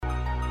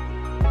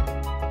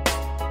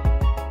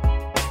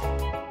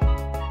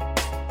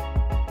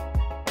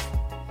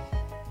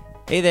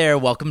Hey there,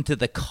 welcome to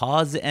the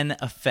Cause and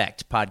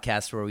Effect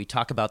podcast, where we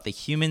talk about the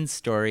human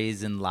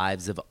stories and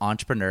lives of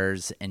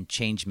entrepreneurs and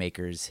change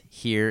makers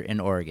here in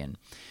Oregon.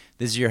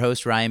 This is your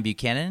host, Ryan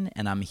Buchanan,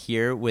 and I'm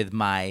here with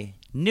my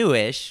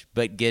newish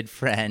but good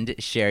friend,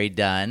 Sherry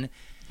Dunn,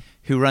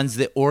 who runs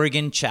the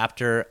Oregon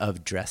chapter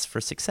of Dress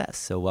for Success.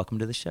 So welcome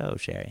to the show,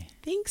 Sherry.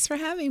 Thanks for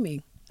having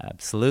me.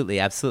 Absolutely,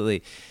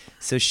 absolutely.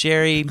 So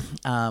Sherry,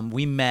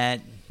 we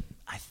met,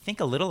 I think,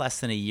 a little less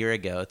than a year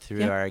ago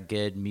through our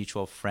good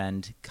mutual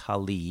friend,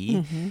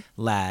 Kali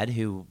Ladd,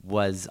 who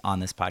was on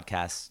this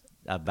podcast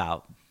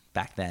about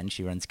back then.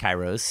 She runs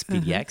Kairos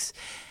PDX.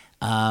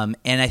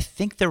 And I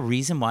think the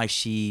reason why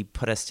she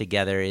put us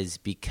together is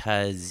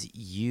because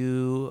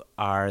you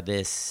are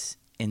this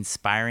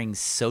inspiring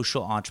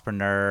social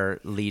entrepreneur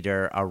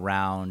leader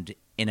around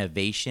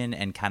innovation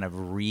and kind of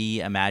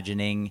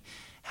reimagining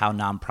how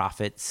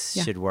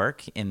nonprofits should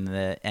work in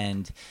the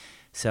end.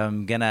 So I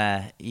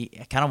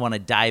kind of want to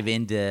dive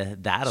into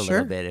that a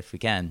little bit if we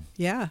can.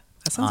 Yeah,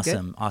 that sounds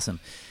good.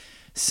 Awesome.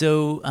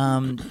 So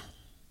I'm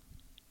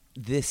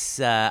going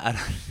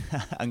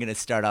to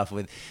start off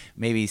with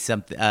maybe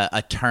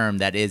a term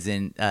that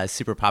isn't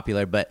super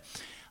popular, but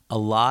a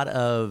lot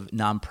of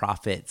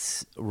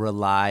nonprofits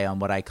rely on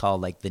what I call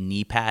like the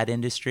knee pad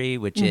industry,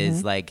 which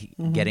is like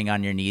getting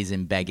on your knees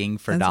and begging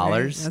for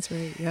dollars. That's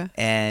right. Yeah.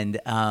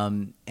 And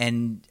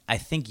I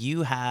think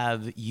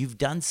you've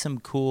done some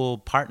cool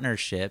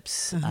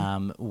partnerships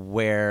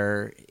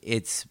where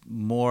it's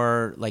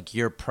more like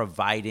you're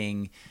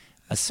providing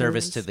a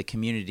service to the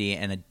community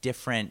and a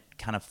different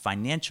kind of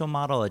financial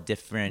model, a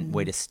different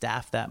way to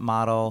staff that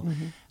model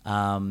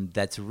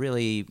that's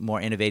really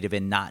more innovative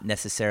and not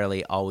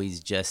necessarily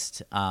always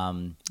just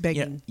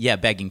begging.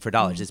 Begging for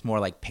dollars. It's more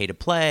like pay to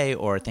play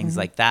or things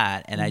like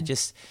that. And I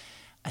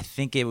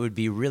think it would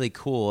be really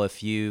cool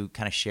if you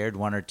kind of shared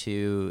one or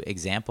two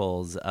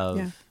examples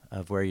of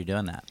where you're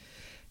doing that.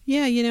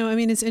 Yeah,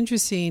 it's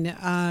interesting.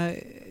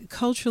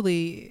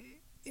 Culturally,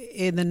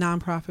 in the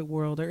nonprofit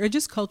world, or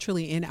just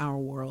culturally in our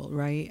world,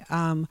 right?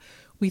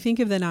 We think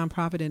of the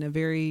nonprofit in a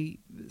very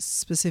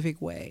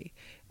specific way.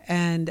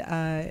 And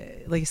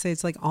like I say,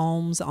 it's like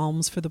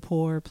alms for the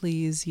poor,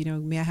 please,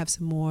 may I have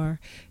some more,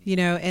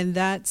 and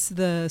that's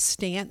the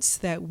stance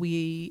that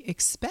we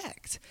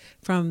expect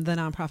from the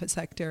nonprofit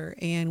sector.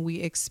 And we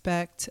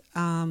expect,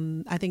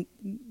 I think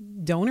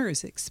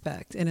donors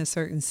expect in a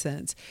certain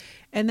sense.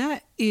 And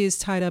that is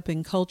tied up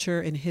in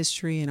culture and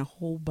history and a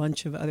whole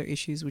bunch of other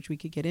issues, which we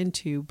could get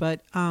into.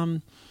 But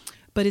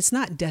it's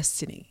not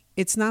destiny.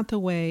 It's not the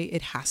way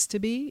it has to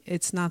be.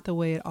 It's not the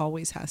way it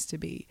always has to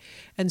be.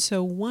 And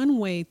so one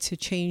way to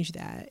change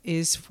that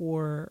is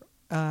for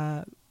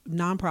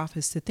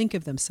nonprofits to think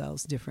of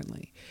themselves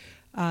differently,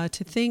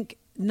 to think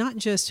not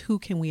just who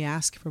can we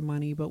ask for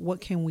money, but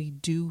what can we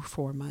do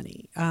for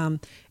money?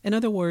 In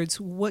other words,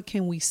 what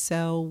can we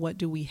sell? What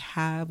do we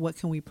have? What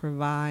can we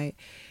provide?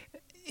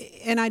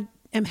 And I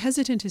am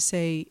hesitant to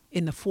say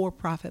in the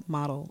for-profit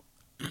model,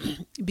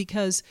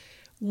 because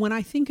when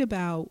I think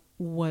about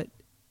what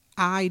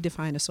I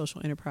define a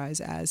social enterprise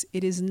as,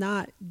 it is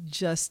not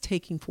just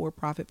taking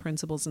for-profit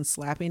principles and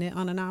slapping it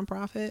on a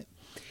nonprofit,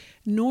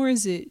 nor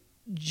is it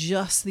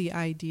just the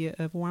idea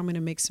of, I'm going to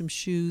make some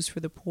shoes for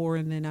the poor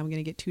and then I'm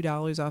going to get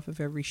 $2 off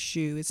of every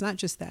shoe. It's not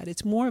just that.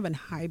 It's more of a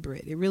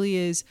hybrid. It really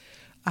is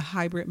a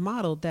hybrid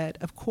model that,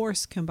 of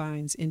course,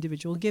 combines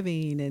individual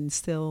giving and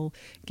still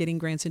getting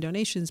grants and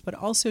donations, but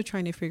also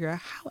trying to figure out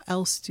how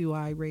else do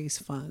I raise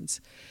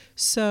funds.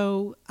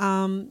 So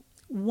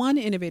one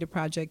innovative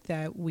project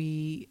that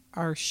we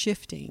are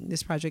shifting,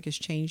 this project is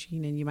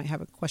changing, and you might have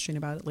a question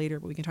about it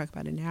later, but we can talk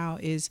about it now,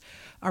 is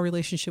our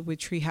relationship with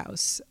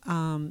Treehouse.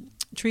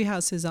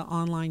 Treehouse is an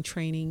online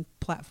training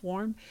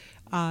platform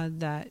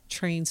that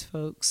trains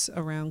folks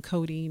around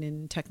coding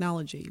and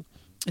technology.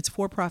 It's a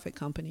for-profit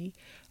company,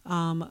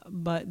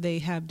 but they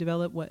have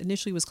developed what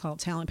initially was called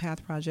Talent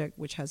Path Project,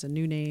 which has a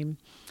new name.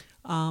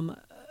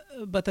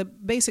 But the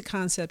basic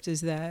concept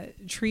is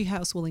that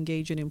Treehouse will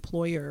engage an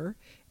employer,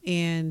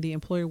 and the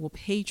employer will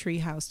pay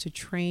Treehouse to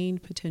train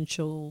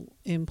potential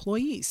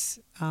employees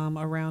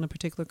around a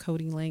particular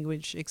coding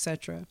language,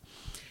 etc.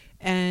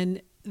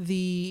 And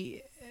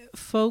the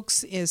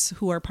folks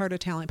who are part of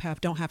Talent Path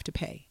don't have to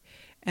pay.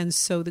 And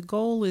so the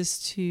goal is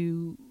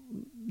to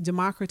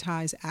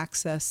democratize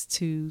access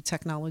to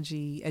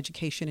technology,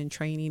 education, and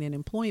training and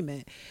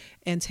employment,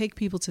 and take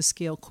people to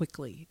scale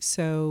quickly.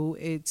 So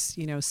it's,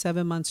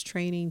 7 months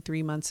training,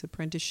 3 months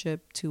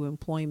apprenticeship to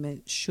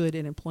employment, should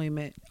an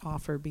employment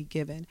offer be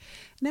given.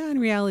 Now, in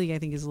reality, I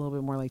think it's a little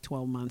bit more like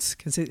 12 months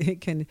because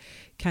it can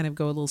kind of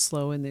go a little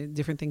slow and the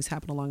different things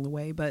happen along the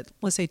way, but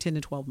let's say 10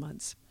 to 12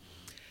 months.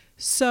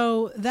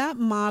 So that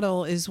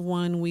model is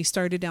one we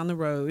started down the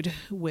road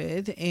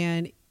with,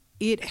 and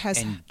it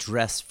has. And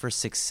Dress for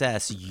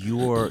Success,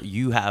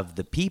 you have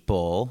the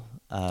people,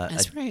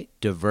 That's right.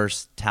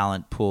 diverse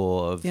talent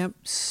pool of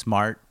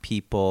smart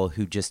people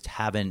who just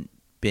haven't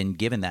been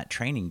given that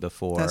training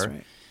before. That's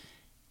right.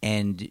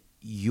 And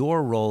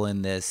your role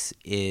in this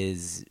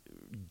is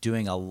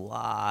doing a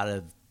lot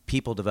of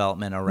people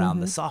development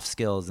around the soft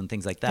skills and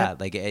things like that.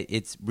 Like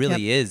it's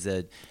really is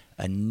a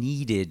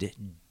needed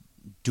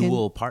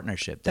dual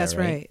partnership there, that's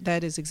right.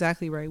 That is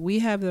exactly right. We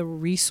have the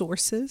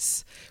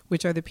resources,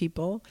 which are the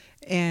people,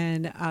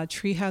 and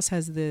Treehouse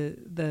has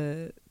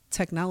the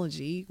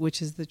technology,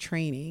 which is the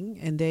training,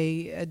 and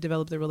they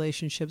develop the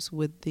relationships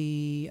with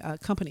the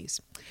companies.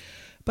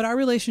 But our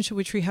relationship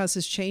with Treehouse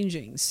is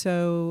changing.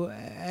 So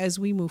as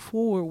we move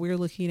forward, we're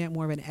looking at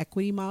more of an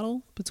equity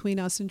model between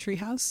us and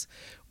Treehouse,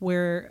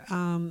 where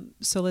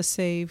so let's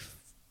say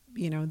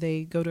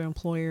they go to an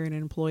employer, and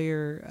an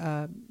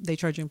employer they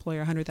charge an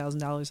employer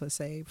 $100,000, let's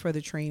say, for the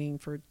training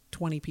for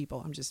 20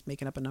 people. I'm just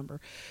making up a number,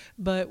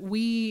 but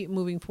we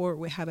moving forward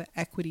we have an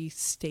equity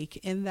stake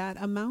in that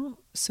amount,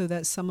 so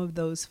that some of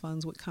those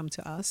funds would come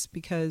to us,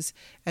 because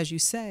as you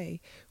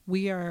say,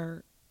 we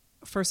are,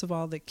 first of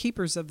all, the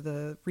keepers of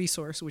the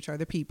resource, which are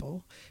the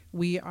people.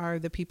 We are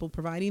the people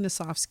providing the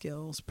soft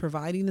skills,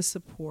 providing the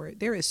support.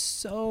 There is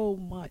so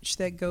much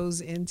that goes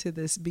into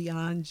this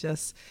beyond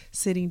just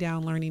sitting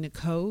down learning a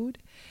code.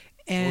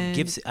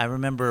 And I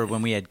remember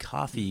when we had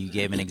coffee, you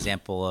gave an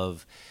example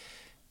of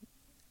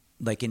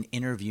like an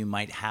interview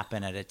might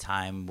happen at a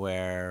time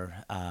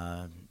where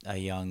a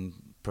young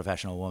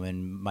professional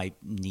woman might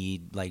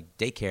need like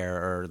daycare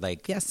or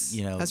like, yes,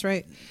 that's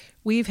right.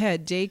 We've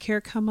had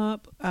daycare come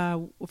up.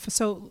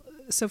 So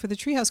for the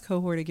Treehouse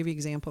cohort, to give you an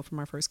example from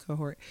our first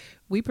cohort,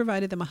 we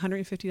provided them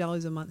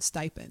 $150 a month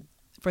stipend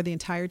for the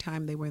entire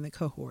time they were in the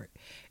cohort.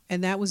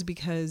 And that was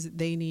because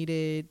they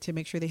needed to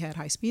make sure they had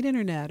high-speed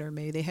internet, or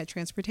maybe they had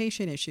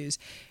transportation issues.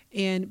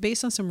 And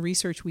based on some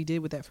research we did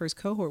with that first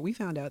cohort, we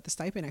found out the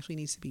stipend actually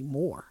needs to be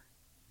more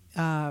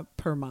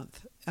per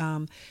month,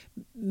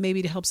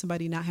 maybe to help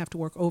somebody not have to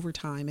work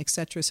overtime, et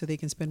cetera, so they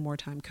can spend more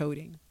time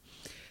coding.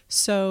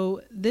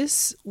 So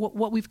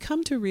what we've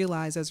come to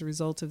realize as a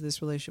result of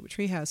this relationship with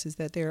Treehouse is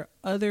that there are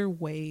other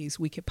ways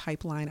we could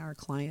pipeline our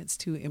clients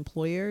to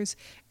employers,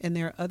 and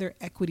there are other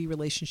equity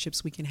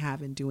relationships we can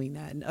have in doing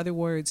that. In other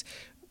words,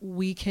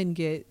 we can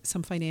get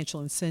some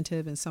financial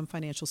incentive and some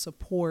financial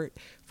support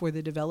for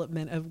the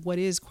development of what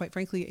is, quite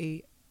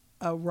frankly,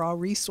 a raw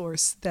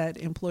resource that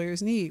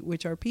employers need,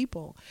 which are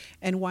people.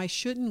 And why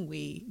shouldn't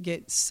we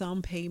get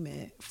some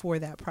payment for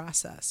that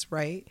process,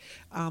 right?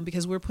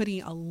 Because we're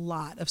putting a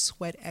lot of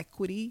sweat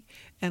equity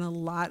and a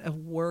lot of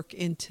work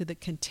into the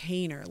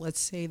container. Let's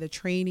say the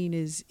training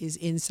is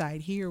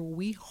inside here.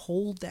 We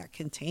hold that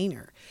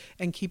container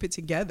and keep it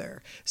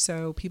together.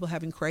 So people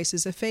having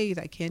crisis of faith,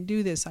 I can't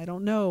do this, I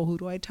don't know, who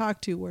do I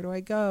talk to, where do I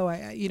go?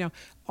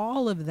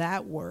 All of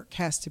that work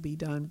has to be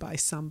done by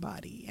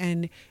somebody.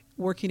 And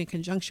working in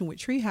conjunction with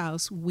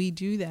Treehouse, we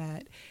do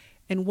that.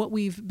 And what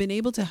we've been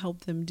able to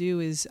help them do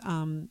is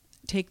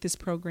take this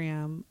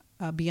program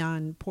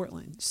beyond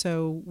Portland.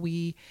 So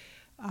we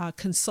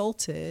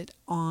consulted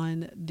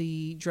on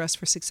the Dress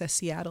for Success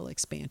Seattle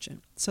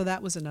expansion. So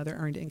that was another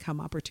earned income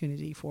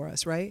opportunity for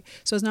us, right?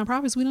 So as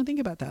nonprofits, we don't think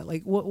about that.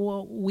 Like,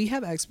 well, we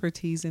have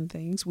expertise in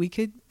things. We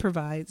could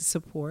provide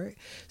support.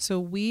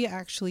 So we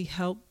actually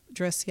helped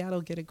Dress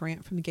Seattle get a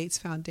grant from the Gates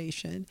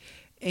Foundation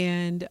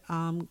and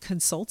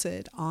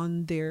consulted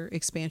on their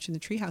expansion to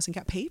Treehouse and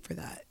got paid for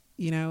that,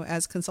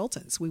 as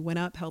consultants. We went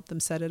up, helped them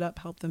set it up,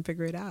 helped them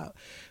figure it out.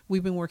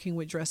 We've been working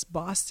with Dress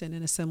Boston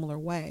in a similar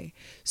way.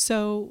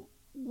 So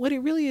what it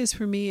really is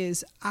for me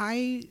is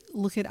I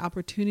look at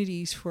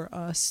opportunities for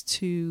us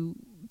to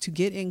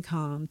get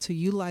income, to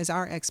utilize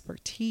our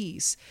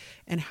expertise,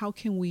 and how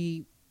can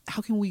we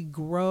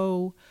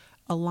grow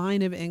a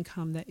line of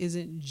income that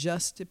isn't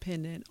just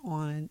dependent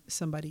on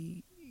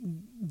somebody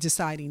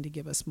deciding to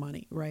give us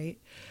money, right?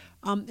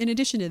 In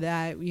addition to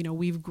that,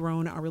 we've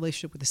grown our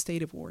relationship with the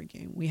state of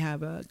Oregon. We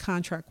have a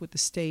contract with the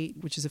state,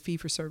 which is a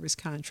fee-for-service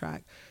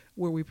contract,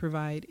 where we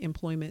provide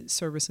employment,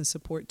 service, and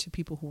support to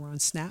people who are on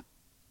SNAP,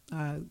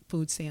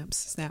 food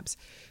stamps.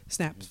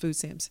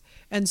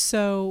 And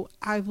so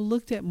I've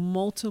looked at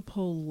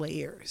multiple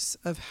layers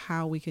of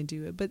how we can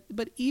do it.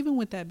 But even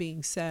with that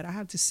being said, I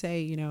have to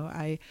say,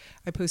 I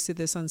posted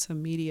this on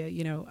some media,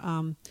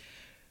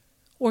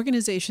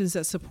 organizations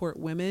that support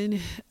women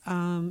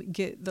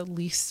get the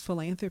least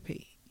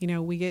philanthropy.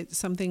 We get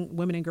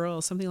women and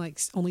girls, something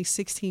like only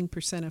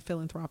 16% of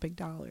philanthropic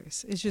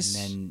dollars. It's just.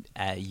 And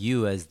then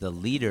you as the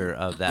leader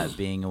of that,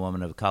 being a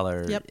woman of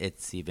color, yep,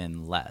 it's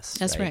even less.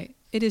 That's right.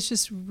 It is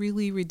just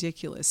really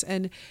ridiculous.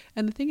 And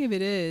the thing of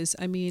it is,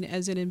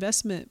 as an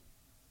investment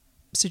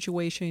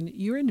situation,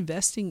 you're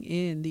investing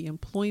in the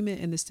employment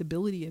and the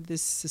stability of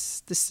this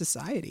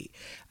society.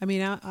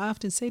 I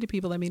often say to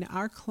people,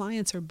 our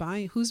clients are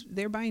buying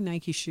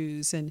Nike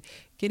shoes and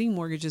getting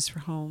mortgages for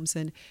homes,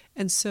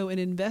 and so an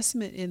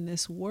investment in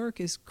this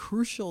work is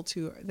crucial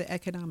to the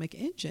economic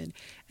engine,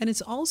 and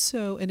it's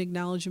also an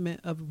acknowledgement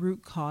of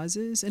root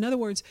causes. In other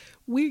words,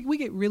 we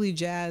get really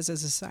jazzed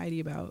as a society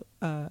about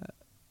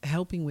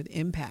helping with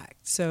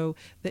impact. So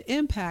the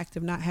impact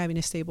of not having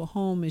a stable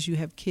home is you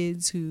have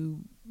kids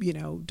who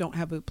don't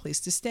have a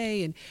place to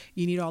stay, and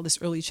you need all this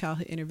early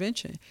childhood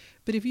intervention.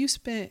 But if you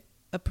spent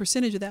a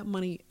percentage of that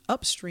money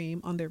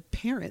upstream on their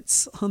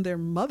parents, on their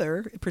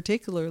mother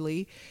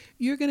particularly,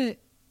 you're going to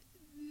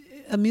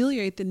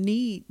ameliorate the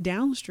need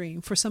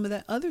downstream for some of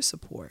that other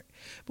support.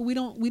 But we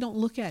don't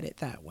look at it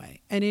that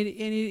way. And it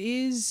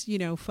is,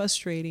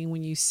 frustrating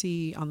when you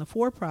see on the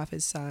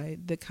for-profit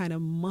side the kind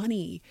of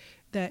money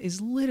that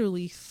is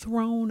literally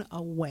thrown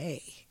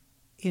away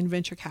in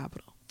venture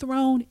capital,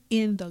 thrown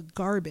in the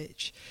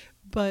garbage.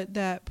 But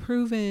that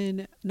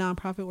proven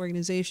nonprofit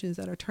organizations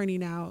that are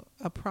turning out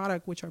a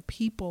product, which are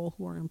people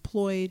who are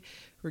employed,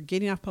 who are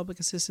getting off public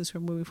assistance, who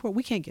are moving forward,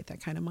 we can't get that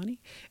kind of money.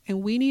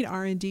 And we need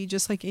R&D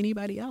just like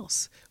anybody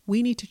else.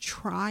 We need to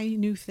try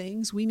new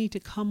things. We need to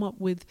come up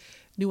with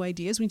new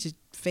ideas. We need to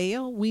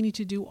fail. We need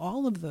to do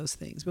all of those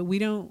things. But we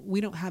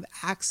don't have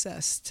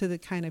access to the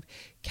kind of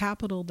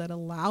capital that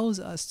allows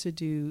us to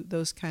do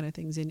those kind of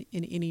things in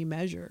any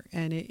measure.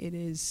 And it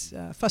is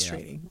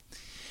frustrating. Yeah.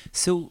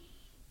 So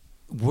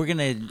I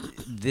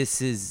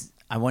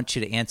want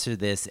you to answer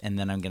this, and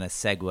then I'm going to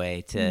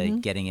segue to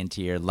getting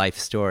into your life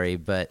story.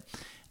 But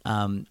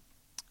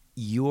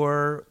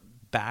your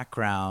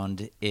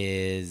background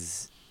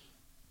is,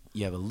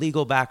 you have a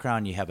legal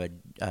background, you have a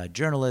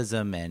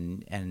journalism,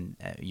 and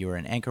you were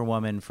an anchor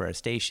woman for a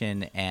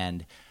station,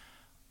 and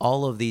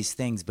all of these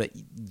things. But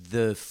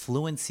the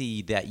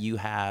fluency that you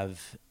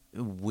have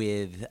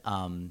with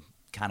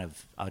kind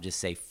of, I'll just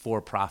say,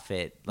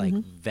 for-profit, like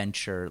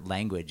venture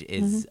language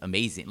is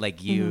amazing.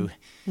 Like you,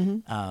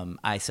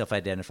 I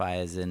self-identify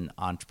as an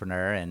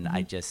entrepreneur, and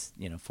I just,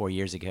 4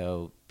 years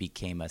ago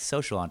became a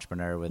social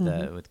entrepreneur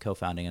with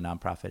co-founding a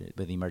nonprofit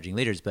with emerging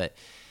leaders. But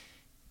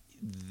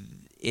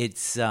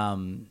it's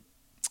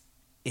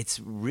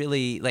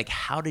really like,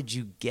 how did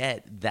you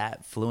get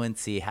that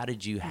fluency? How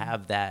did you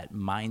have that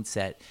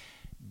mindset?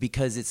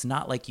 Because it's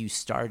not like you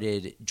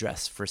started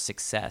Dress for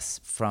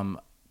Success from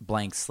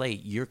blank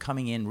slate. You're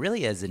coming in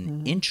really as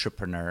an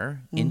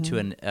entrepreneur into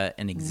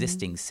an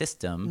existing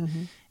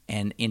system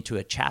and into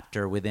a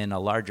chapter within a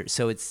larger.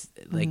 So it's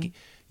like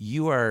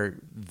you are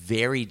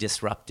very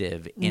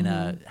disruptive in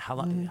a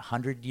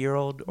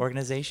 100-year-old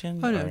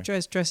organization. Oh no,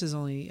 Dress is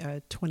only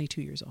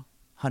 22 years old.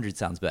 100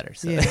 sounds better.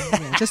 So.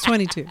 Yeah, just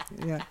 22.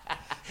 Yeah,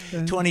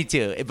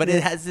 22. But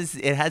it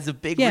has a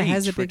big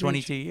reach for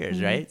 22 years,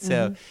 right?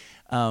 So,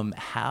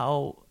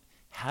 how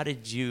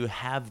did you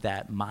have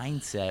that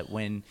mindset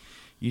when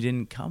you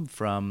didn't come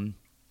from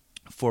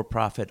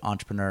for-profit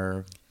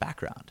entrepreneur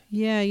background?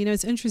 Yeah,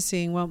 it's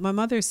interesting. Well, my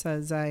mother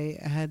says I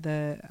had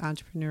the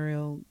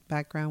entrepreneurial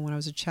background when I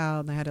was a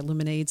child, and I had a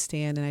lemonade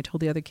stand, and I told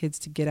the other kids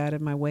to get out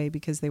of my way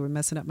because they were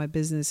messing up my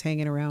business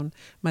hanging around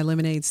my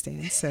lemonade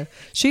stand. So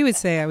she would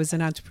say I was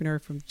an entrepreneur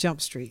from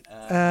Jump Street,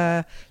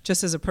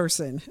 just as a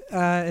person,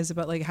 is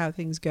about like how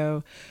things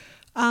go.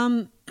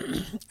 I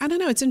don't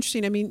know. It's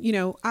interesting. I mean,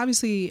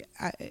 obviously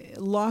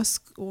law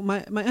school,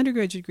 my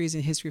undergraduate degree is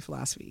in history of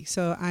philosophy.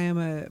 So I am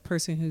a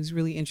person who's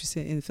really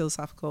interested in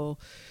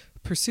philosophical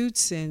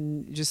pursuits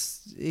and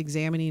just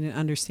examining and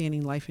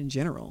understanding life in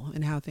general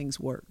and how things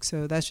work.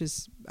 So that's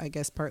just, I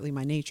guess, partly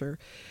my nature.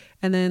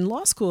 And then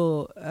law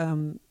school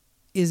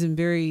is in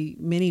very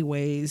many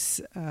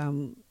ways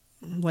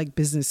like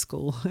business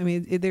school. I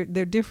mean,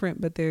 they're different,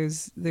 but there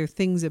are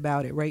things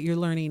about it, right? You're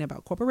learning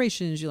about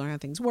corporations, you learn how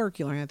things work,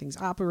 you learn how things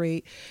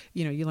operate,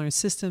 you learn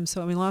systems.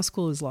 So I mean, law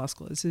school is law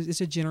school. It's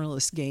a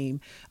generalist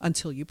game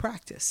until you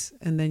practice,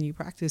 and then you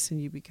practice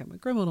and you become a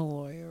criminal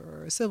lawyer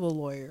or a civil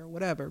lawyer or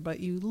whatever. But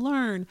you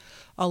learn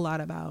a lot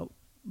about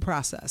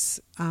process,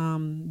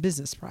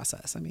 business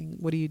process. I mean,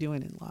 what are you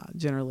doing in law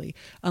generally?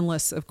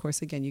 Unless, of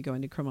course, again, you go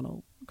into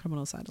criminal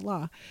side of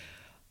law.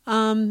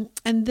 And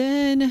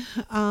then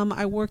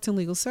I worked in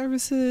legal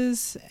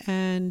services,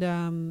 and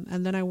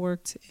then I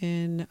worked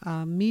in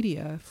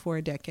media for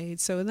a decade.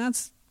 So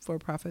that's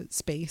for-profit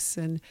space,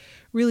 and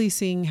really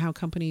seeing how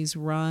companies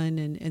run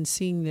and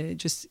seeing the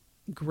just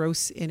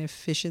gross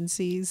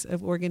inefficiencies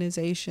of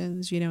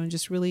organizations, and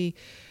just really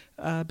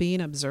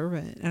being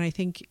observant. And I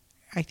think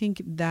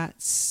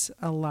that's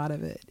a lot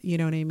of it. You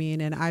know what I mean?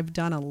 And I've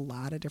done a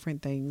lot of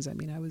different things. I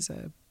mean, I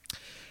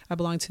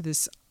belong to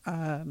this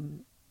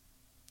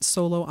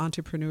solo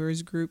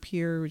entrepreneurs group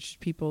here, which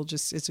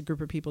it's a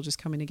group of people just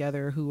coming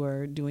together who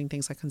are doing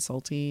things like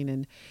consulting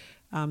and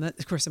that,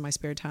 of course, in my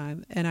spare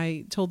time. And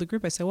I told the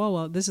group, I said,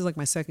 well, this is like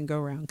my second go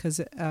around, because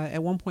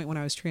at one point when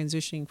I was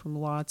transitioning from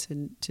law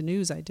to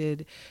news, I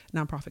did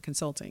nonprofit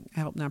consulting.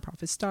 I helped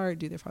nonprofits start,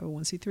 do their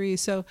 501c3.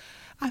 So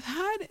I've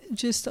had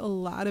just a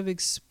lot of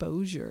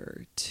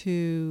exposure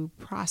to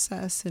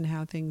process and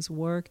how things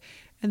work.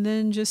 And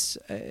then just,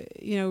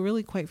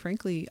 really, quite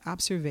frankly,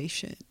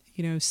 observation.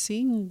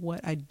 Seeing what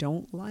I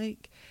don't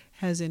like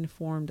has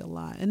informed a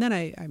lot. And then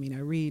I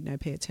read and I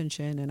pay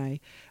attention, and I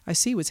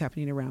see what's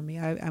happening around me.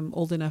 I'm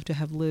old enough to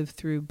have lived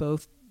through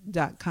both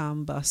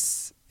 .com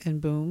busts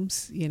and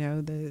booms.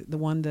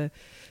 The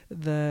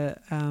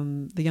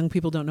young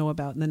people don't know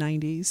about in the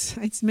 90s.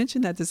 I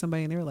mentioned that to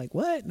somebody and they were like,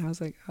 what? And I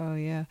was like, oh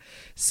yeah.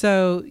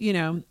 So,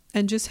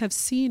 and just have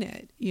seen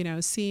it,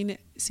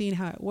 seen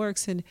how it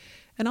works, and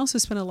also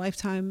spent a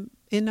lifetime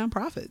in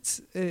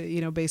nonprofits,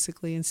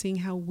 basically, and seeing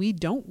how we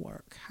don't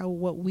work,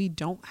 what we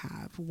don't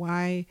have,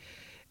 why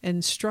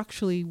and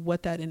structurally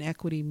what that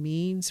inequity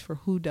means for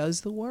who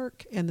does the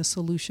work and the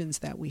solutions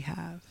that we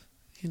have,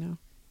 you know?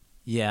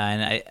 Yeah.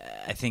 And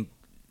I think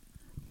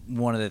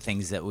one of the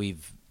things that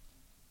we've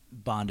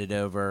bonded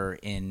over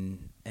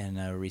in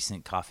a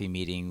recent coffee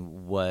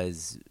meeting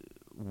was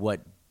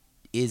what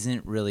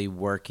isn't really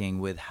working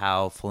with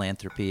how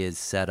philanthropy is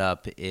set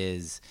up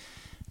is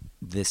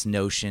this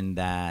notion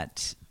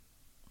that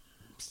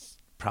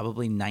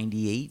probably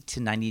 98 to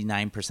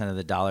 99% of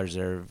the dollars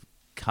are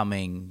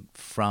coming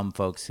from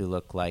folks who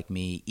look like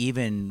me,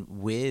 even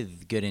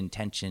with good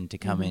intention to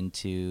come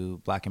into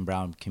Black and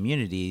brown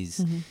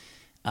communities.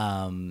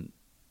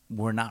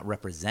 We're not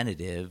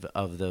representative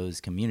of those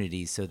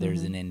communities. So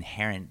there's an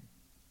inherent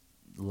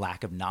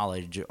lack of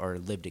knowledge or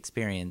lived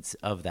experience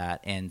of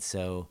that. And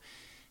so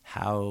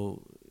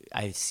how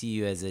I see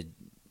you as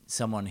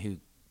someone who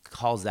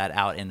calls that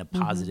out in a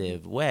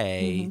positive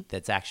way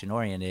that's action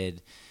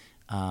oriented,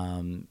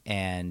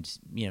 and,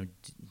 you know,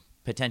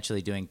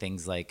 potentially doing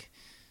things like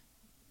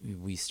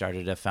we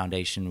started a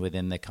foundation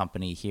within the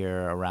company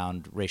here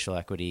around racial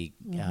equity,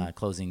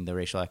 closing the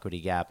racial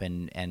equity gap.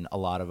 And a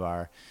lot of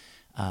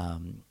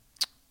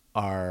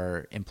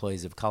our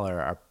employees of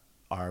color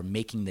are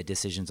making the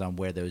decisions on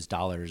where those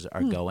dollars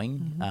are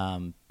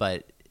going,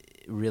 but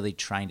really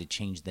trying to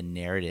change the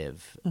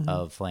narrative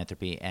of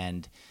philanthropy.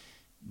 And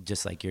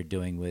just like you're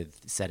doing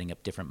with setting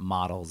up different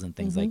models and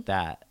things like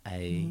that,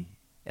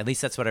 at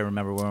least that's what I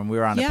remember when we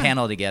were on a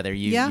panel together.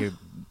 You're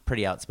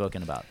pretty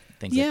outspoken about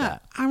things like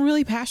that. I'm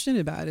really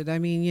passionate about it. I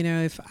mean, you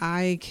know, if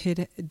I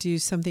could do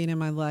something in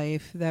my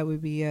life that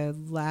would be a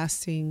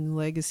lasting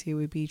legacy, it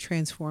would be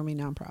transforming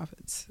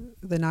nonprofits,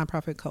 the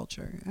nonprofit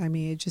culture. I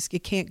mean,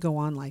 it can't go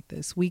on like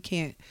this. We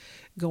can't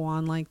go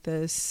on like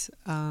this.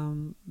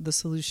 The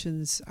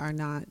solutions are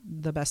not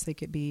the best they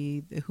could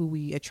be, who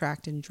we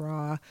attract and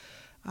draw.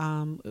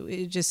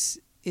 It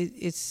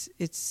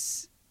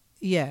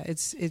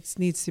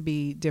needs to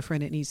be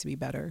different. It needs to be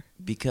better.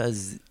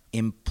 Because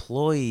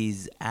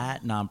employees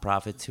at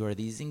nonprofits who are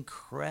these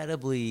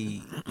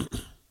incredibly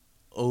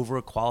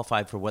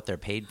overqualified for what they're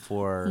paid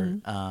for,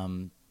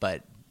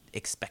 but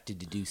expected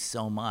to do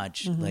so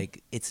much,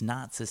 like it's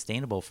not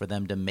sustainable for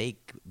them to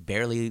make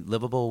barely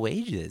livable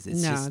wages.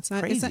 It's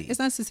not crazy. It's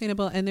not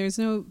sustainable, and there's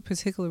no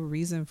particular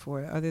reason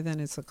for it other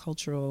than it's a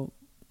cultural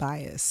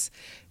bias.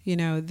 You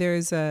know,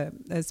 there's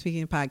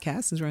speaking of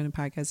podcasts, since we're on a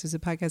podcast, there's a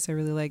podcast I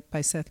really like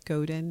by Seth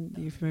Godin.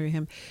 You familiar with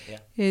him? Yeah.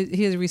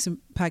 He has a recent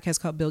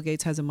podcast called Bill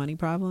Gates Has a Money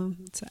Problem.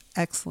 It's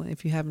excellent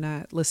if you have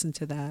not listened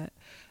to that,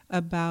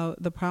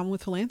 about the problem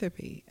with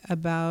philanthropy,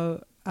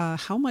 about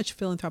how much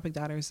philanthropic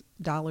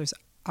dollars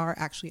are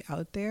actually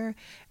out there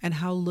and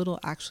how little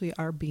actually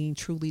are being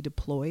truly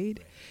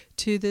deployed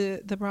to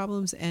the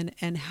problems,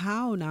 and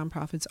how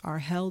nonprofits are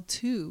held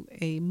to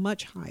a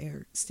much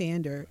higher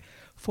standard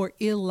for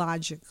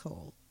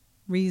illogical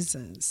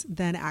reasons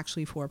than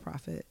actually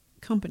for-profit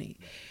company.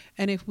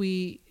 And if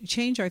we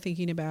change our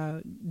thinking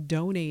about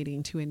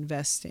donating to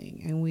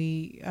investing, and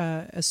we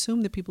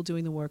assume that people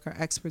doing the work are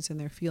experts in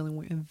their field and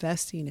we're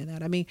investing in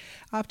that. I mean,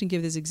 I often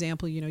give this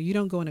example, you know, you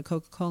don't go into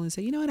Coca-Cola and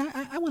say, you know what,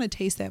 I want to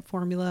taste that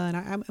formula, and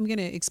I'm going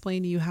to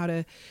explain to you how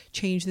to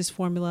change this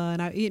formula.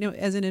 And you know,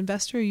 as an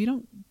investor, you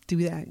don't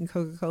do that in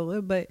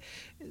Coca-Cola, but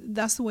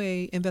that's the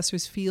way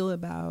investors feel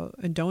about,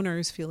 and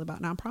donors feel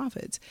about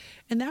nonprofits.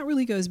 And that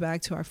really goes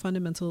back to our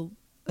fundamental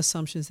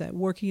assumptions that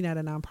working at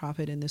a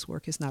nonprofit in this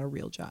work is not a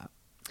real job.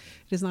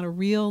 It is not a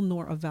real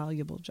nor a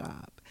valuable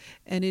job.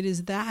 And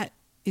that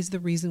is the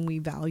reason we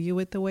value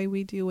it the way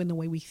we do and the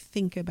way we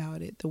think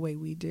about it the way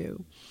we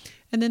do.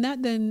 And then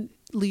that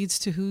leads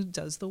to who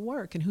does the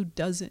work and who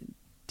doesn't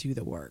do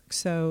the work.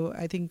 So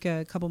I think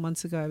a couple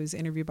months ago I was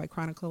interviewed by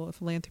Chronicle of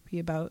Philanthropy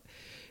about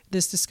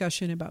this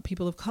discussion about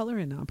people of color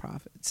in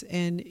nonprofits.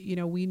 And, you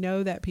know, we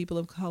know that people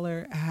of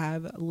color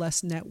have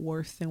less net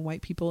worth than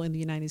white people in the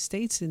United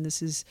States. And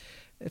this is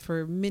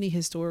for many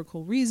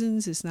historical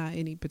reasons. It's not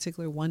any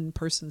particular one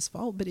person's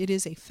fault, but it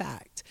is a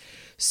fact.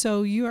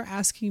 So you are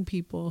asking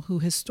people who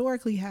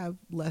historically have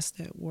less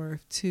net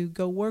worth to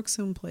go work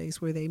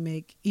someplace where they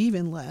make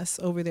even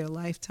less over their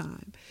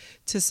lifetime,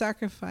 to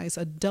sacrifice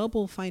a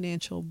double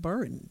financial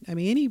burden. I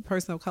mean, any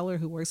person of color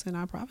who works in a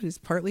nonprofit is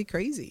partly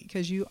crazy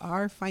because you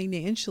are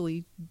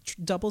financially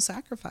double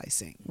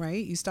sacrificing,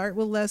 right? You start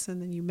with less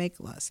and then you make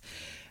less.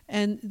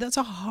 And that's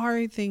a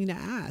hard thing to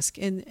ask.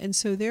 And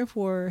so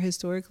therefore,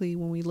 historically,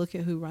 when we look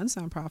at who runs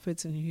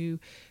nonprofits and who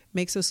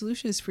makes those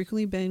solutions, it's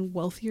frequently been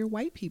wealthier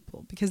white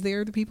people because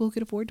they're the people who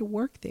could afford to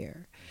work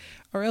there.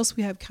 Or else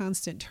we have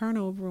constant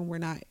turnover and we're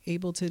not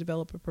able to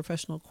develop a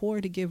professional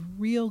core to give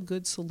real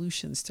good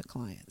solutions to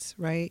clients,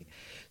 right?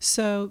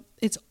 So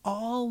it's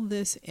all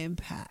this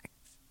impact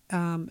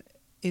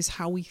is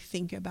how we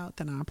think about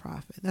the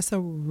nonprofit. That's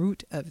the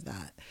root of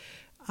that.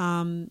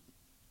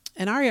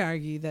 And I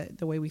argue that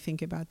the way we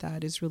think about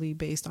that is really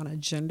based on a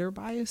gender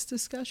bias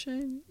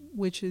discussion,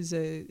 which is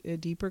a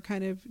deeper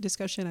kind of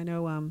discussion. I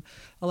know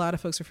a lot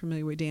of folks are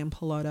familiar with Dan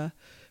Pallotta,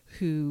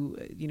 who,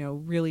 you know,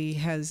 really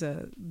has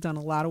done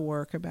a lot of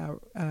work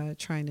about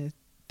trying to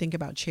think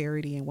about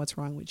charity and what's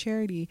wrong with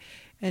charity.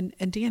 And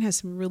Dan has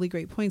some really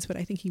great points, but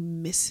I think he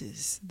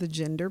misses the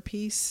gender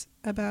piece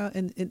about,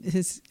 and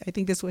his, I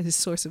think that's what his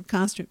source of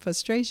constant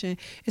frustration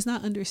is,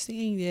 not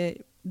understanding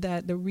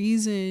that the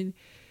reason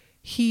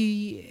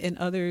he and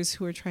others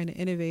who are trying to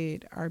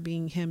innovate are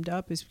being hemmed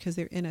up is because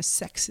they're in a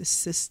sexist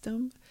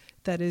system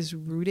that is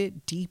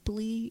rooted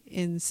deeply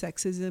in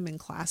sexism and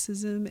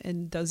classism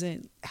and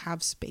doesn't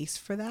have space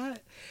for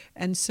that.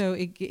 And so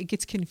it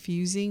gets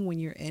confusing when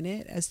you're in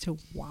it as to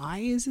why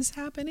is this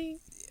happening?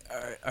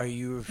 Are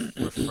you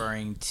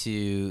referring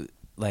to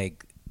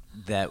like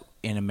that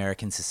in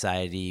American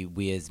society,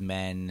 we as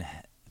men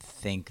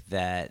think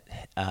that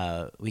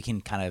we can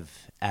kind of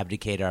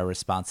abdicate our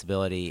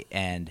responsibility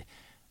and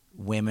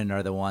women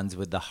are the ones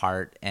with the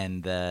heart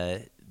and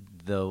the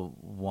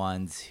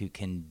ones who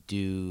can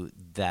do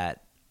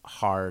that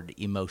hard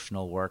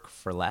emotional work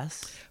for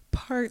less?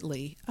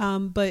 Partly,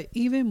 but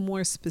even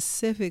more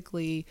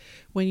specifically,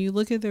 when you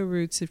look at the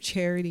roots of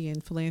charity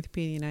and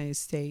philanthropy in the United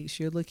States,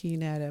 you're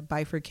looking at a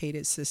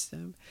bifurcated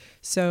system.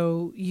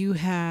 So you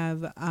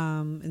have,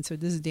 and so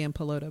this is Dan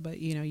Pallotta, but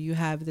you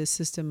have this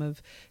system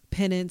of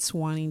penance,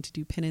 wanting to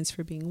do penance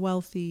for being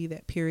wealthy,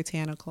 that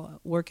puritanical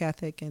work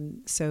ethic,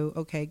 and so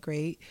okay,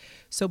 great.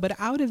 So, but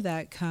out of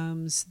that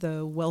comes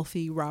the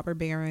wealthy robber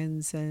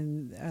barons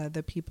and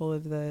the people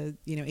of the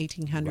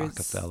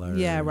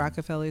 1800s,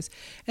 Rockefellers,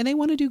 and they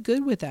want to do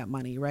good with that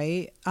money,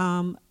 right?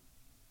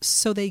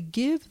 So they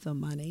give the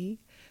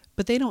money,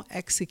 but they don't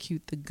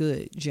execute the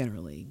good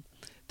generally.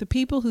 The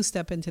people who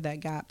step into that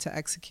gap to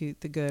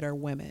execute the good are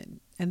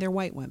women, and they're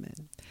white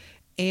women.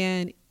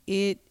 And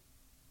it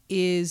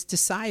is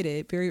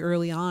decided very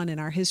early on in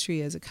our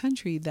history as a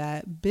country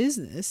that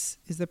business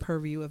is the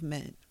purview of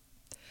men.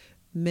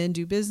 Men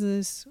do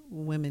business,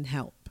 women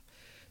help.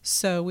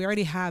 So we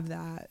already have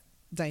that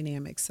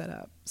dynamic set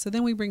up. So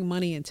then we bring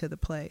money into the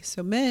play.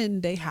 So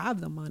men, they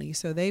have the money,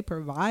 so they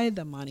provide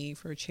the money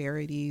for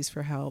charities,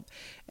 for help.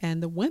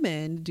 And the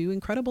women do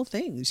incredible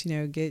things,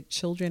 get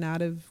children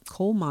out of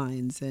coal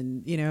mines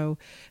and,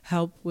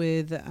 help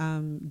with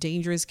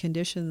dangerous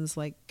conditions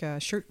like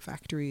shirt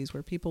factories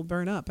where people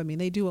burn up. I mean,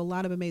 they do a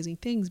lot of amazing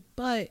things,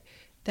 but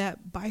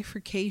that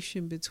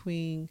bifurcation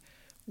between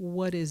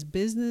what is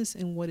business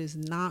and what is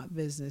not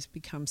business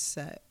becomes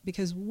set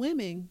because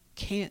women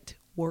can't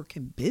work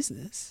in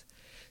business.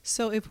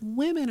 So if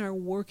women are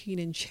working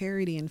in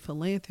charity and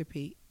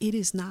philanthropy, it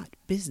is not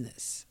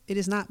business. It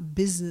is not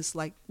business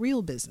like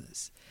real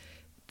business.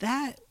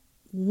 That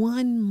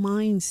one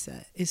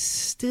mindset is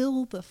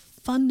still the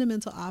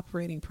fundamental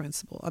operating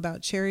principle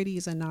about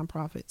charities and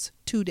nonprofits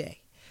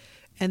today.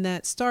 And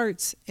that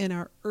starts in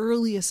our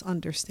earliest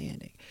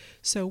understanding.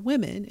 So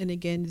women, and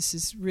again, this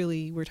is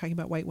really, we're talking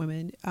about white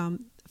women,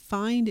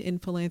 find in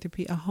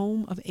philanthropy a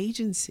home of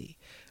agency,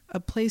 a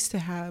place to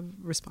have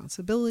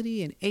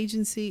responsibility and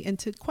agency and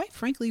to, quite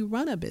frankly,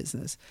 run a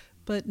business,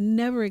 but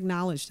never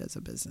acknowledged as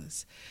a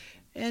business.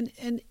 And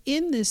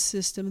in this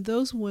system,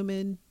 those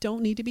women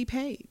don't need to be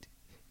paid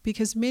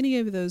because many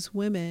of those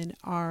women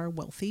are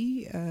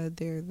wealthy.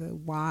 They're the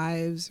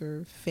wives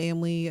or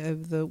family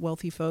of the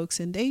wealthy folks,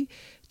 and they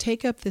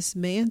take up this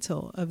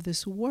mantle of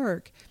this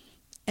work,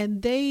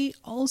 and they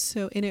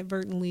also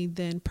inadvertently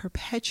then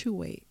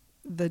perpetuate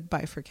the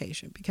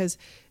bifurcation because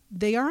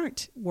they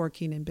aren't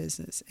working in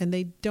business and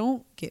they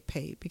don't get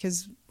paid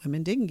because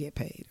women didn't get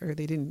paid, or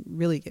they didn't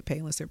really get paid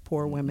unless they're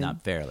poor women.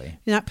 Not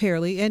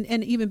fairly.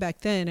 And even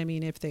back then, I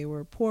mean, if they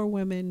were poor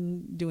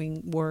women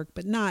doing work,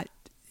 but not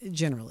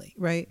generally,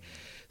 right?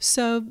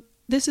 So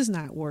this is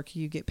not work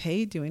you get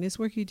paid doing. It's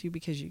work you do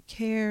because you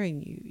care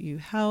and you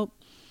help.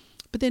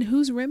 But then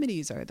whose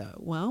remedies are those?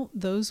 Well,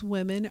 those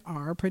women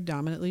are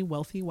predominantly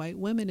wealthy white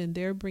women, and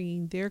they're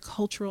bringing their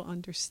cultural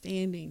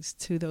understandings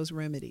to those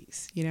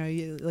remedies.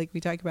 Like they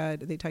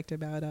talked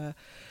about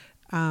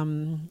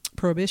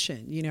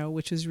prohibition,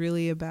 which is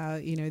really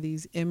about,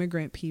 these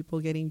immigrant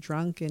people getting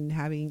drunk and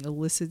having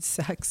illicit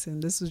sex.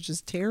 And this was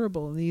just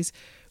terrible. And these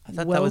I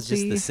thought that was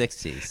just the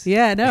 60s.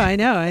 Yeah, no,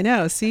 I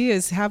know. See,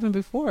 it's happened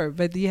before.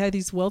 But you had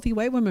these wealthy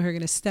white women who are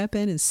going to step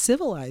in and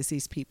civilize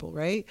these people,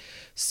 right?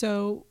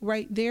 So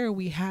right there,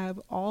 we have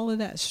all of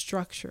that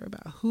structure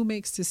about who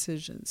makes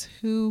decisions,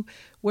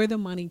 where the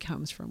money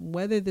comes from,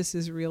 whether this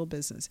is real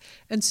business.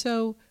 And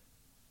so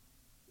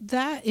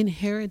that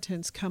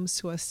inheritance comes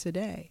to us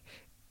today.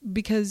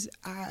 Because,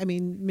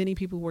 many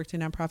people who worked in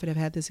nonprofit have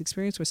had this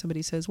experience where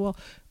somebody says, well,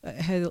 I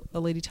had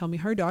a lady tell me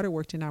her daughter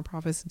worked in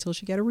nonprofits until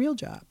she got a real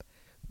job.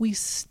 We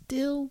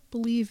still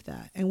believe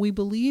that. And we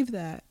believe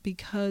that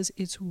because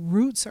its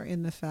roots are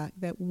in the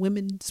fact that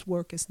women's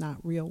work is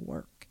not real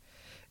work.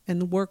 And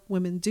the work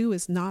women do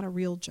is not a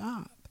real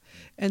job.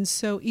 And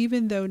so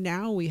even though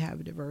now we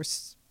have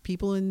diverse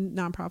people in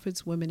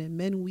nonprofits, women and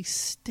men, we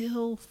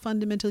still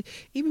fundamentally,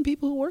 even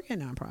people who work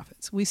in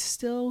nonprofits, we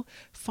still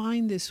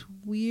find this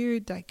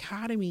weird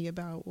dichotomy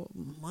about, well,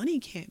 money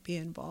can't be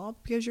involved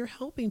because you're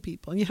helping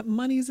people, and yet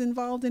money's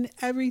involved in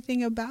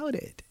everything about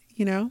it,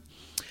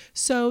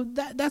 So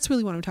that's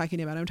really what I'm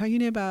talking about. I'm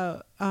talking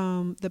about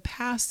the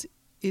past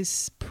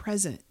is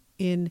present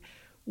in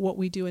what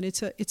we do, and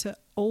it's a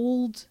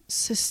old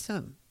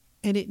system,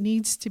 and it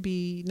needs to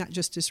be not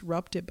just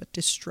disrupted but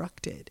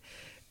destructed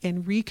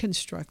and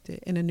reconstructed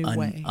in a new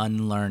way.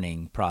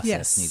 Unlearning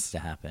process needs to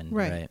happen.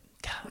 Right.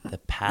 God, the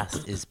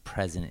past is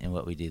present in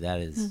what we do. That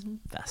is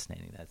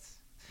fascinating. I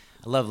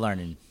love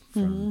learning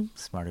from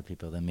smarter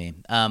people than me.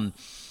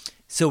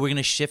 So we're going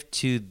to shift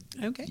to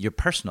your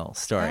personal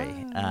story.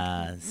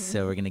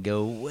 So we're going to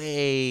go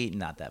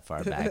not that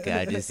far back.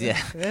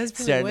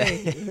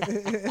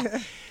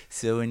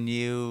 So when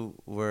you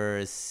were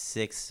a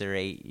 6 or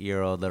 8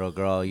 year old little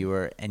girl, you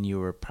were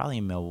probably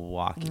in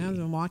Milwaukee. I was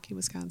in Milwaukee,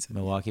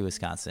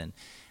 Wisconsin.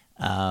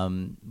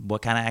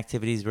 What kind of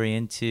activities were you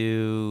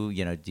into?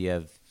 Do you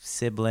have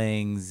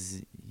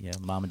siblings?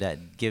 Mom and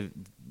dad?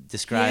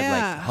 Describe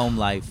like home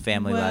life,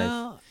 family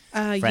life,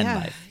 friend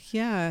life.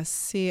 Yeah.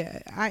 See,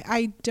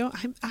 I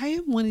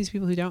am one of these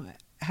people who don't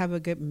have a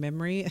good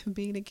memory of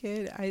being a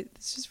kid.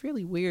 It's just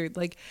really weird.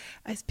 Like,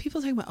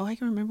 people talking about, I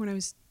can remember when I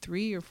was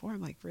 3 or 4.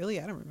 I'm like, really?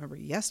 I don't remember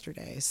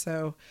yesterday.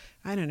 So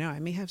I don't know. I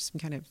may have some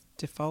kind of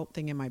default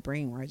thing in my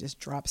brain where I just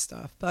drop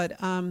stuff.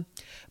 But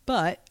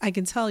I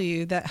can tell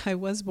you that I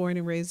was born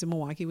and raised in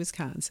Milwaukee,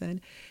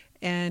 Wisconsin.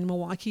 And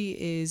Milwaukee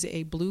is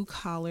a blue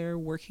collar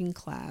working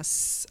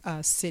class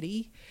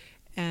city.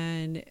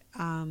 And,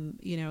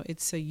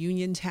 it's a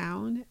union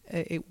town.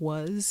 It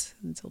was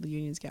until the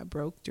unions got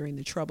broke during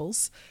the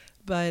Troubles.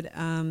 But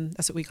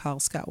that's what we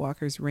call Scott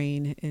Walker's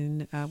reign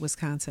in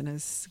Wisconsin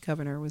as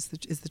governor is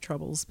the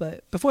Troubles.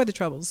 But before the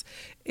Troubles,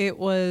 it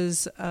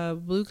was a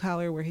blue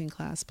collar working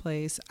class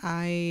place.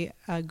 I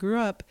grew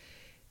up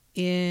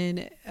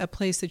in a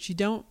place that you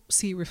don't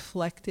see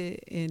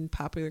reflected in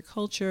popular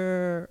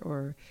culture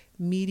or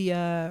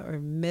media or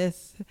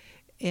myth.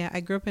 And I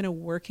grew up in a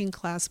working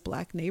class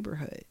Black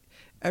neighborhood.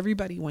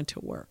 Everybody went to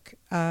work.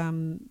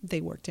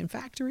 They worked in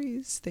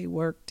factories. They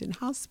worked in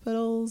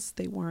hospitals.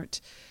 They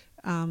weren't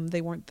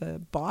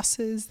the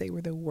bosses. They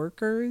were the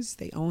workers.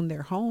 They owned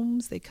their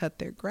homes. They cut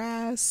their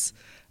grass.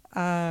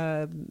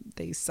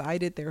 They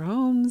sided their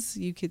homes.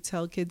 You could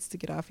tell kids to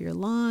get off your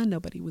lawn.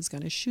 Nobody was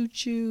going to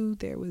shoot you.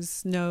 There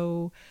was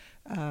no,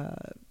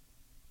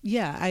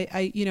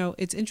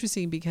 it's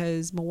interesting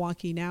because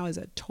Milwaukee now is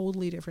a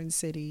totally different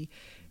city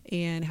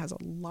and has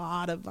a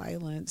lot of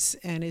violence,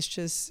 and it's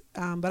just,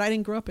 but I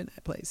didn't grow up in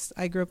that place.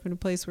 I grew up in a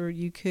place where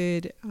you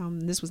could,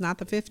 this was not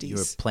the 50s. You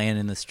were playing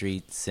in the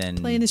streets till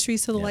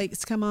the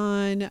lights come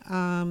on,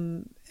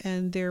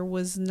 and there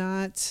was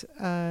no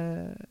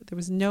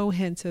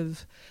hint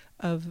of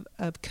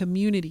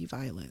community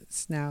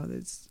violence. Now,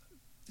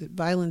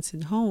 violence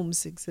in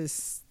homes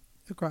exists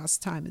across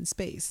time and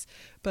space,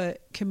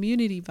 but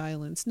community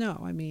violence,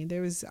 no. I mean,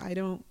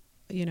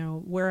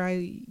 where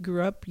I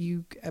grew up,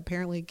 you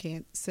apparently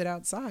can't sit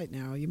outside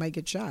now. You might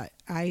get shot.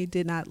 I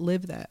did not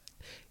live that.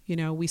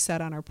 We sat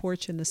on our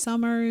porch in the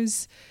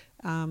summers.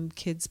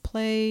 Kids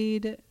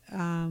played,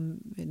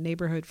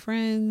 neighborhood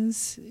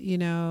friends.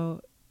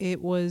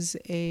 It was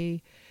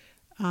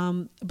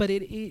but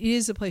it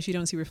is a place you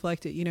don't see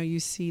reflected. You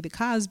see the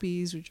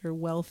Cosbys, which are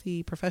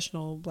wealthy,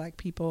 professional Black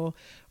people,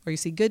 or you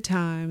see Good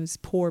Times,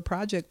 poor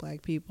project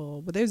Black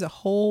people. But there's a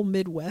whole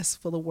Midwest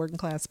full of working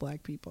class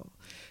Black people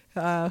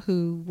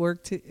who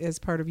worked as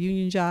part of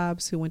union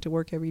jobs, who went to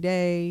work every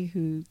day,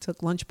 who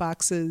took lunch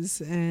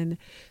boxes. And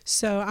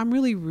so I'm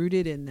really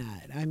rooted in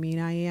that. I mean,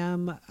 I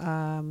am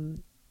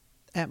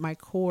at my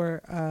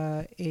core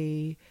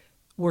a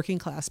working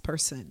class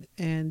person,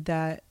 and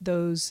that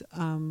those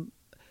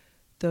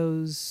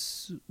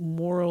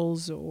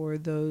morals or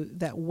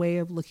that way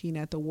of looking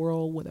at the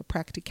world with a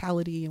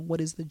practicality and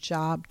what is the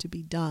job to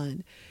be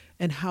done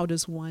and how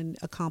does one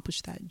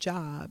accomplish that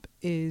job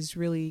is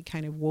really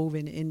kind of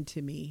woven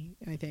into me,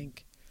 I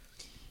think.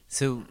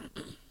 So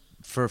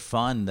for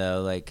fun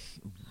though, like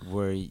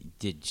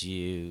did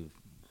you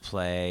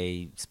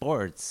play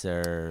sports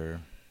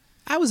or?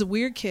 I was a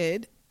weird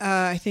kid.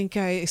 I think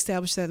I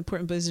established that in the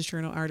Portland Business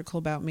Journal article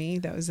about me.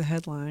 That was the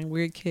headline.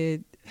 Weird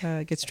kid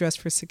gets dressed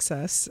for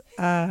success.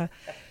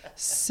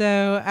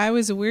 So I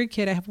was a weird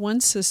kid. I have one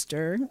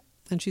sister,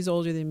 and she's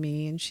older than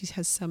me, and she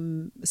has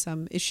some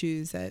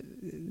issues that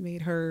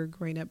made her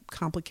growing up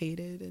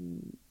complicated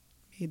and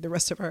made the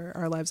rest of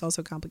our lives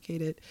also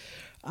complicated.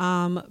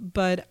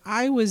 But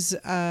I was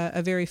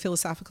a very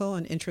philosophical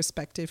and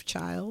introspective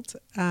child.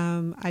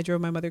 I drove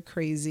my mother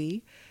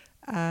crazy.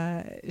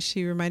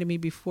 She reminded me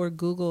before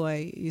Google,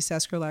 I used to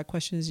ask her a lot of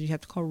questions. You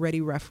have to call Ready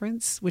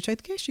Reference, which I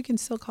guess you can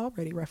still call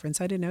Ready Reference.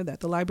 I didn't know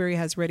that. The library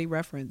has Ready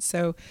Reference.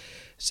 So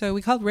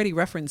we called Ready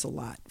Reference a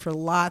lot for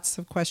lots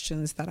of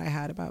questions that I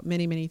had about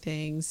many, many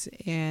things.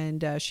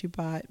 And she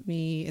bought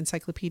me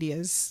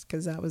encyclopedias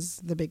because that was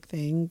the big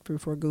thing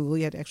before Google.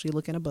 You had to actually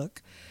look in a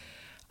book.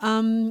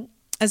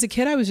 As a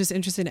kid, I was just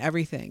interested in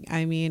everything.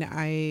 I mean,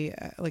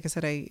 like I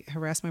said, I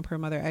harassed my poor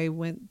mother. I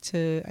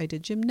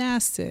did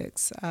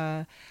gymnastics,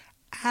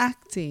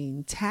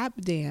 acting, tap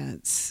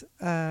dance,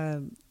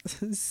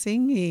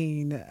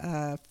 singing,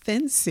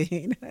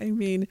 fencing. I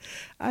mean,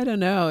 I don't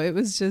know. It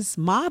was just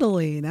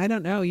modeling. I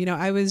don't know.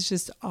 I was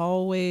just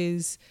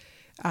always,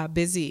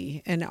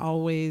 busy and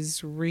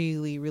always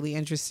really, really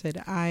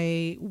interested.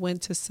 I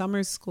went to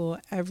summer school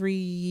every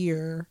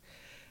year.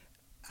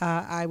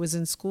 I was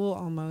in school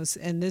almost,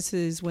 and this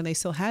is when they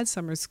still had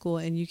summer school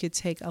and you could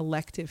take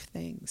elective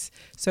things.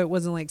 So it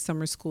wasn't like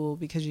summer school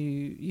because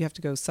you have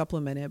to go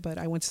supplement it, but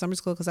I went to summer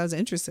school because I was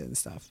interested in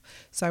stuff.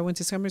 So I went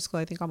to summer school,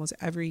 I think almost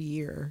every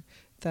year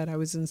that I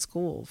was in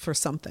school for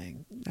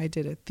something. I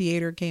did a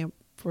theater camp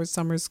for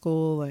summer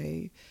school.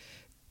 I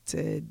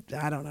did,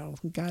 I don't know,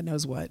 God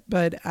knows what,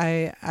 but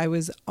I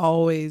was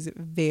always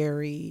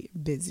very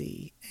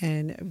busy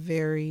and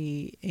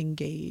very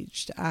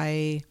engaged.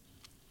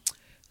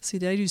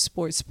 Did I do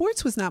sports?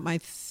 Sports was not my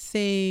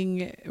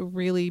thing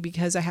really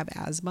because I have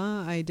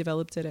asthma. I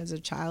developed it as a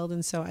child.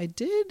 And so I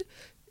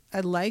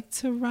liked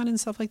to run and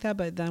stuff like that.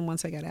 But then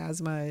once I got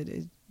asthma,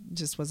 it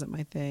just wasn't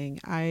my thing.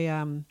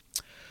 I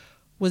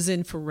was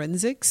in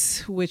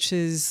forensics, which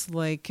is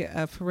like,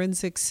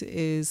 forensics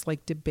is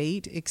like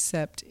debate,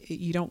 except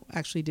you don't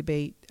actually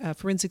debate.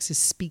 Forensics is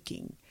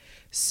speaking.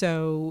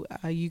 So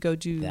you go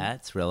do...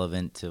 That's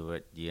relevant to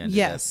what you ended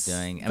up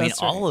doing. I mean,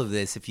 all of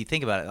this, if you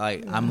think about it,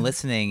 like I'm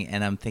listening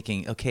and I'm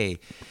thinking, okay,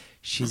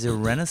 she's a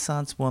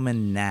Renaissance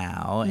woman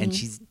now, and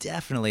she's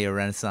definitely a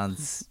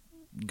Renaissance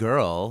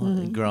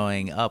girl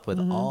growing up with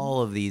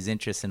all of these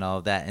interests and all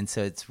of that. And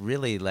so it's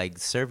really like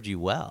served you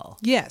well.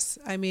 Yes.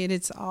 I mean,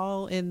 it's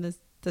all in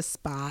the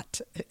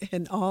spot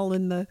and all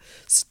in the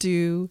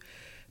stew.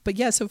 But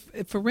yeah, so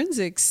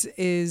forensics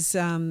is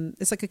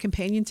it's like a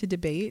companion to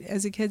debate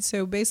as a kid.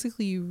 So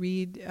basically you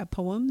read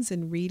poems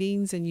and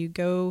readings and you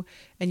go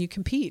and you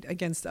compete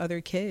against other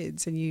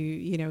kids and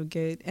you know,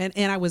 get,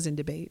 and I was in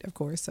debate, of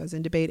course. I was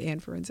in debate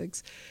and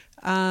forensics.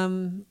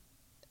 I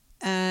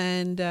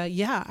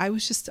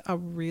was just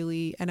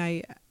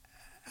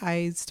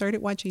I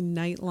started watching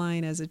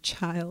Nightline as a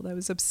child. I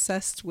was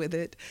obsessed with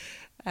it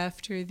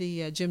after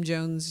the Jim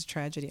Jones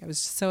tragedy. I was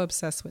so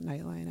obsessed with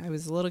Nightline. I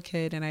was a little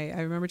kid, and I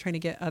remember trying to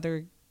get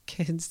other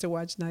kids to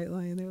watch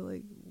Nightline. They were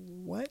like,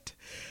 what?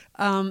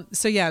 I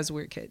was a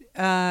weird kid.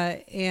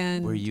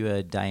 And were you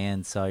a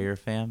Diane Sawyer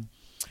fan?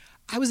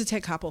 I was a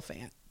Ted Koppel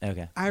fan.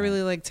 Okay. I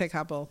really liked Ted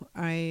Koppel.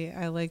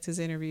 I liked his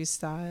interview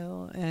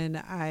style, and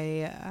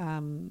I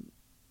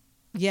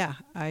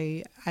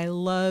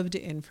loved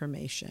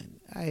information.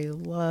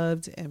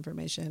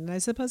 And I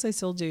suppose I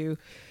still do.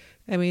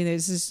 I mean, I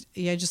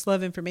just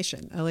love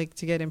information. I like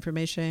to get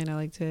information. I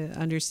like to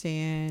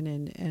understand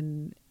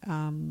and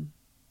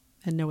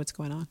know what's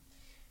going on.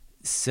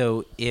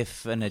 So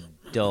if an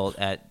adult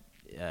at,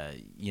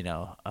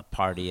 a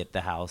party at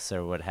the house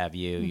or what have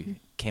you,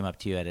 came up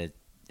to you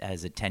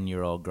as a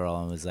 10-year-old girl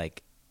and was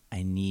like,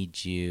 I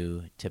need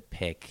you to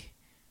pick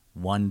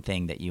one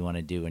thing that you want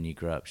to do when you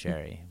grow up,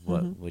 Sherry,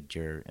 what would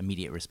your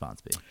immediate response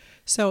be?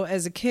 So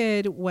as a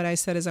kid, what I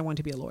said is I want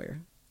to be a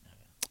lawyer.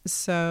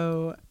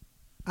 So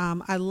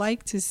I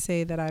like to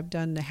say that I've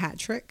done the hat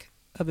trick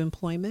of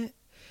employment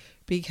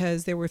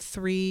because there were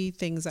 3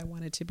 things I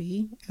wanted to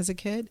be as a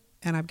kid,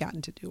 and I've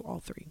gotten to do all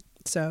 3.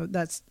 So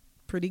that's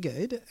pretty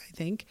good, I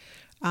think.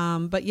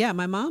 But yeah,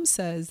 my mom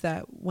says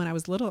that when I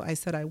was little, I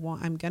said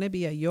I'm going to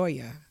be a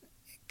lawyer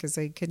because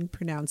I couldn't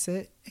pronounce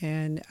it,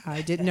 and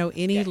I didn't know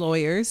any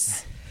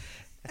lawyers,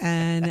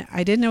 and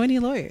I didn't know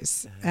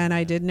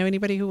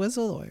anybody who was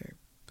a lawyer,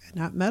 and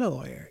not met a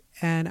lawyer.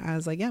 And I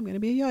was like, yeah, I'm going to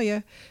be a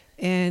lawyer.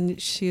 And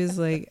she was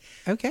like,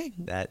 okay.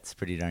 That's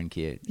pretty darn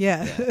cute.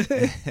 Yeah.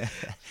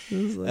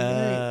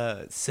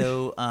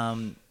 So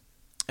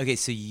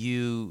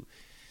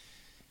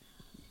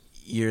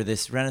you're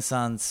this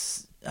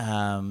Renaissance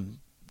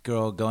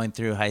girl going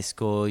through high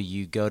school.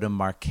 You go to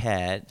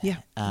Marquette. Yeah.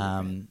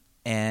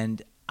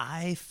 And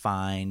I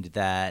find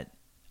that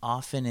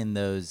often in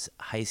those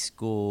high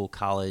school,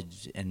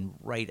 college, and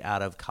right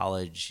out of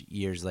college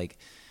years, like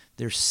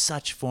there's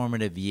such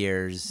formative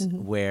years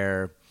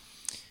where...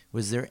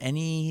 Was there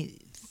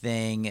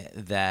anything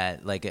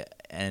that, like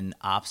an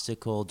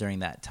obstacle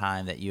during that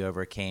time that you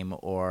overcame,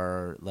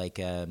 or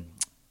like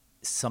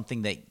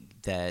something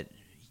that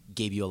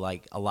gave you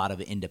like a lot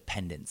of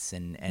independence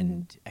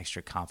and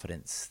extra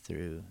confidence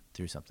through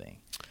something?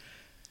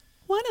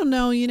 Well, I don't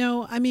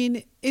know. I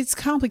mean, it's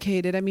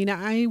complicated. I mean,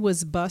 I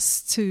was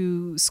bused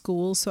to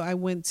school, so I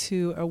went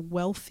to a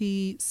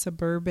wealthy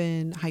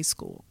suburban high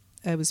school.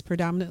 It was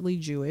predominantly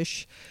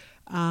Jewish.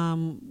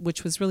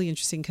 Which was really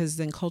interesting because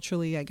then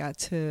culturally I got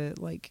to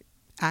like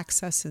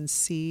access and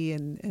see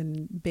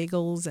and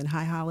bagels and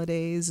high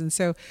holidays. And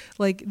so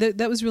like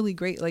that was really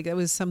great. Like that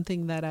was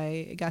something that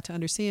I got to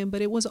understand,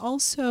 but it was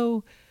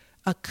also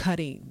a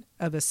cutting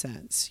of a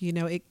sense.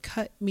 It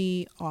cut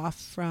me off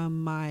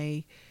from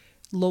my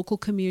local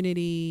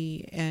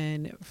community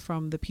and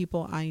from the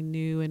people I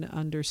knew and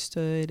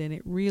understood. And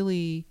it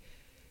really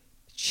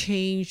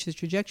changed the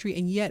trajectory.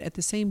 And yet at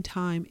the same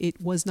time,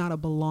 it was not a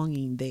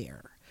belonging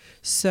there.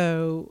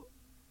 So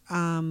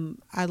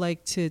I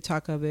like to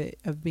talk of it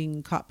of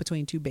being caught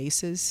between 2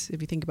 bases.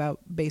 If you think about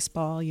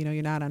baseball,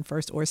 you're not on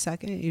first or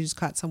second. You're just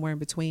caught somewhere in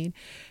between.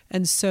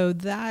 And so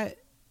that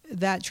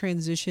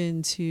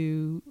transition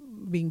to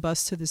being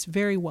bused to this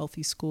very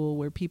wealthy school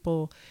where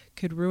people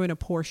could ruin a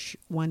Porsche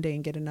one day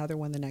and get another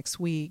one the next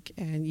week,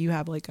 and you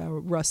have like a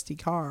rusty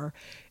car,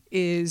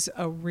 is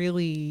a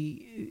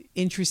really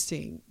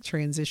interesting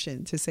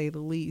transition, to say the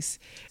least.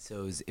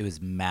 So it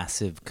was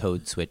massive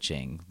code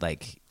switching,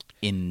 like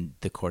in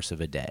the course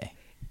of a day.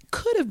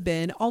 Could have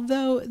been,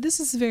 although this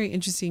is very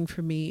interesting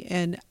for me,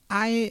 and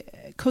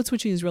code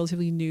switching is a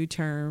relatively new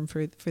term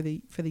for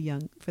the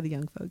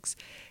young folks,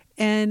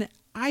 and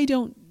I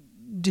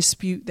don't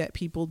dispute that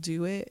people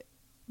do it,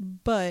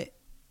 but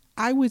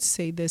I would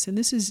say this, and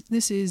this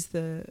is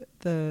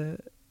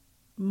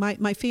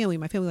my family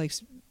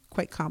life's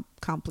quite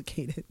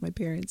complicated. My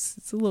parents,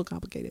 it's a little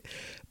complicated,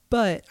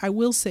 but I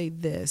will say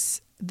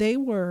this: they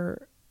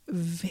were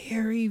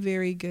very,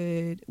 very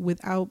good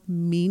without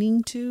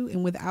meaning to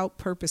and without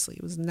purposely.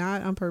 It was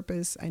not on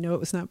purpose. I know it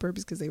was not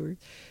purpose because they were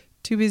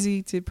too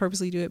busy to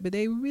purposely do it, but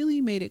they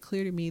really made it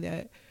clear to me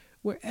that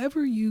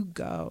wherever you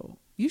go,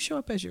 you show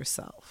up as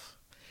yourself.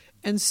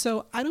 And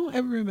so I don't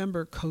ever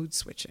remember code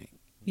switching.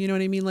 You know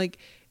what I mean? Like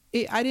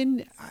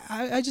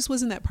I just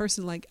wasn't that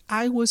person. Like,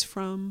 I was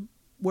from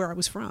where I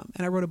was from,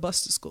 and I rode a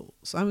bus to school.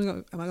 So am I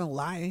going to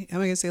lie? Am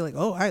I going to say like,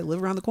 oh, I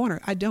live around the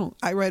corner? I don't.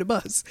 I ride a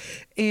bus.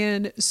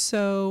 And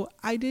so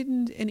I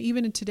didn't, and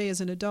even today as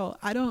an adult,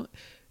 I don't,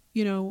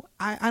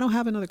 I don't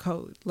have another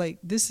code. Like,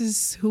 this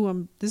is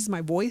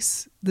my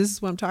voice. This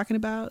is what I'm talking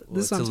about. Well,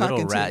 this is what I'm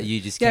talking to. You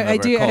just came over I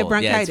do. a cold. I have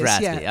bronchitis. Yeah,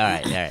 it's raspy.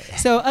 All right.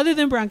 So other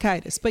than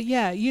bronchitis, but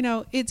yeah,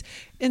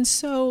 and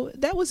so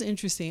that was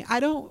interesting.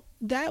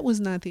 That was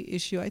not the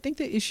issue. I think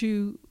the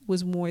issue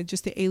was more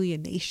just the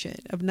alienation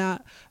of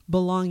not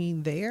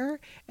belonging there,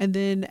 and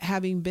then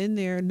having been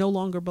there, no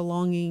longer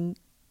belonging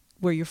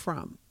where you're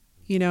from.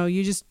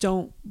 You just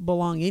don't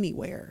belong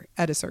anywhere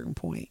at a certain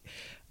point.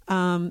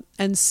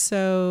 And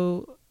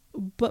so,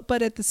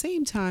 but at the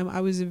same time,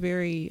 I was a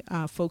very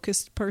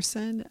focused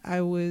person. I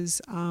was,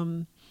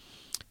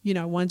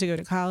 I wanted to go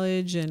to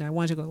college and I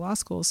wanted to go to law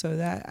school. So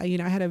that, I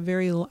had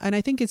and I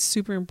think it's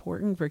super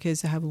important for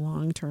kids to have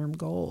long-term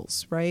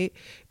goals, right?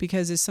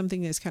 Because it's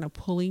something that's kind of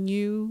pulling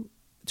you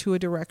to a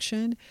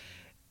direction.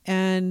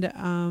 And,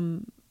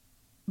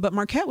 but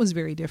Marquette was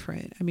very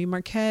different. I mean,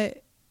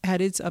 Marquette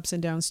had its ups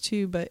and downs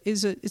too, but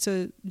it's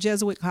a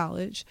Jesuit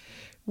college,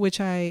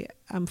 which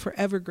I'm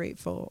forever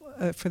grateful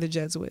for the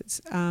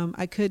Jesuits.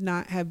 I could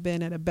not have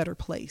been at a better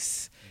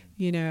place.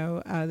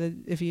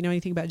 If you know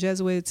anything about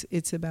Jesuits,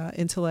 it's about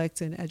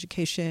intellect and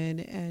education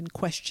and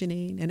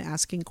questioning and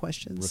asking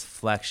questions.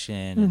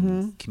 Reflection,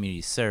 and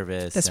community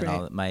service. That's and right.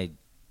 all. My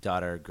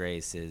daughter,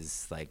 Grace,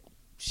 is like,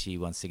 she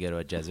wants to go to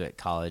a Jesuit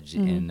college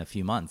in a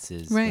few months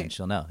when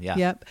she'll know. Yeah.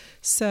 Yep.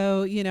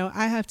 So,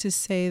 I have to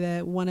say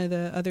that one of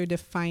the other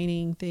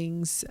defining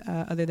things,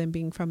 other than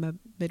being from a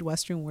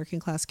Midwestern working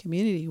class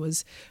community,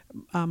 was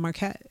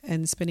Marquette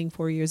and spending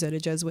 4 years at a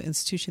Jesuit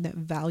institution that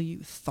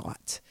valued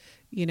thought.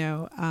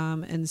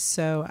 And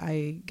so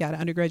I got an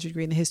undergraduate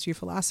degree in the history of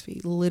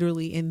philosophy,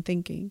 literally in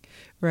thinking,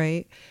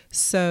 right?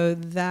 So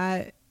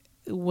that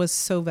was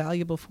so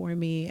valuable for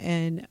me.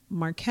 And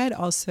Marquette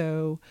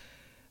also,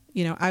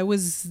 I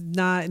was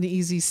not an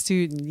easy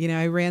student.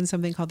 I ran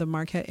something called the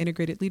Marquette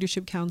Integrated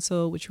Leadership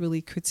Council, which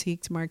really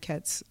critiqued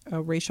Marquette's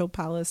racial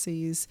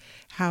policies,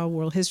 how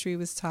world history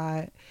was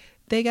taught.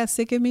 They got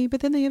sick of me, but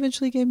then they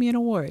eventually gave me an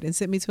award and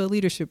sent me to a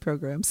leadership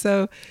program.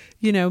 So,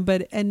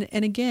 but, and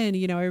again,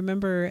 I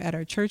remember at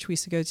our church we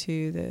used to go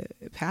to,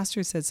 the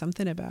pastor said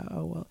something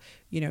about,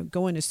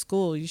 going to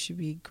school, you should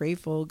be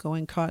grateful,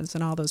 going cause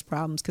and all those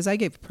problems. Cause I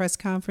gave press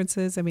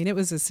conferences. I mean, it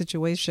was a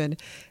situation.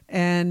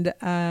 And,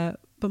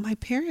 but my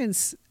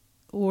parents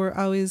were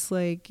always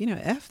like,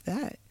 F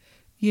that,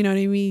 you know what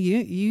I mean?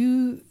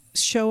 You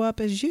show up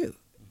as you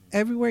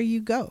everywhere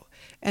you go.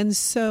 And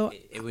so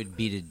it would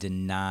be to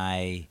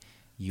deny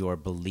your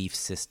belief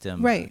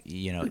system, right?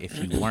 If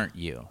you weren't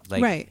you,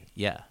 like, right?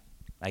 Yeah,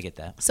 I get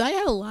that. So I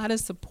had a lot of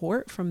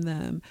support from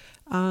them,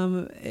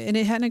 and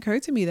it hadn't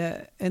occurred to me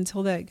that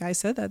until that guy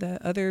said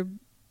that other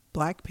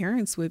Black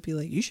parents would be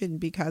like, "You shouldn't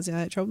be causing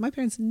that trouble." My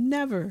parents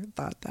never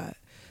thought that.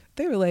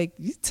 They were like,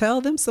 you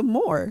tell them some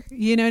more.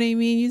 You know what I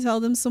mean? You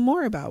tell them some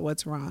more about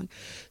what's wrong.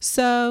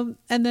 So,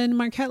 and then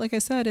Marquette, like I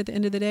said, at the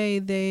end of the day,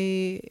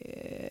 they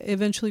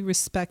eventually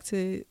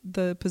respected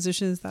the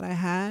positions that I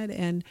had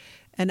and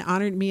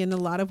honored me in a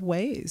lot of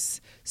ways.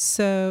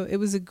 So it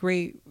was a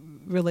great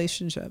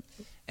relationship.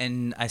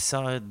 And I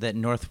saw that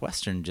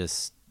Northwestern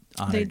just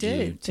honored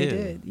you too. They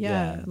did.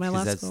 Yeah. My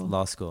law school.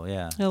 Law school,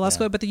 yeah. Law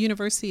school, but the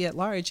university at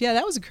large. Yeah,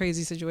 that was a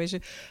crazy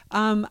situation.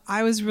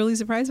 I was really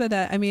surprised by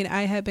that. I mean,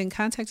 I had been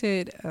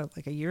contacted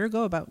like a year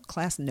ago about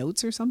class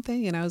notes or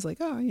something. And I was like,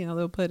 oh,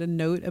 they'll put a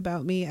note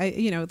about me.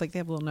 Like they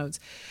have little notes.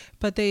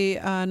 But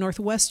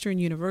Northwestern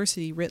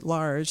University writ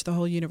large, the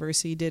whole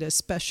university did a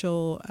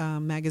special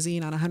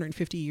magazine on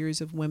 150 years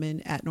of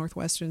women at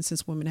Northwestern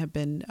since women have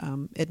been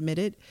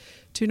admitted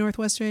to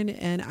Northwestern.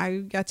 And I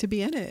got to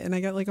be in it. And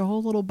I got like a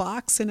whole little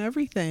box and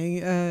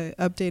everything,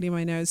 updating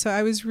my notes. So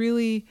I was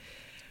really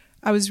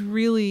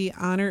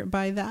honored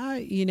by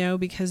that,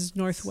 because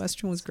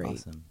Northwestern was great.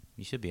 Awesome.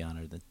 You should be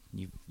honored that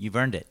you've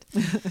earned it.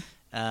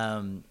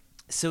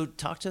 So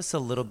talk to us a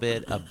little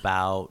bit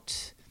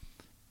about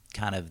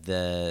kind of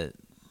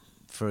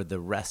for the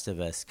rest of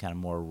us, kind of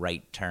more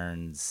right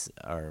turns,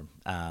 or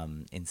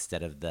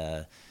instead of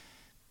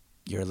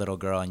you're a little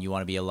girl and you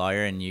want to be a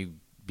lawyer and you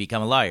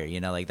become a lawyer,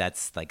 like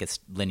that's like a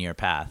linear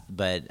path.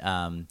 But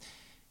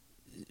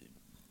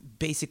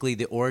basically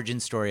the origin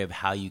story of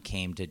how you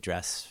came to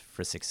Dress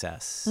for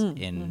Success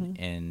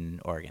in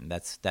Oregon.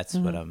 That's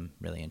what I'm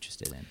really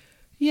interested in.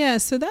 Yeah,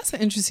 so that's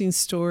an interesting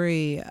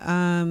story.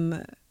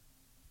 And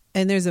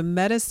there's a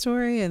meta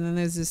story, and then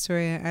there's this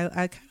story.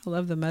 I kind of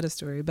love the meta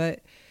story,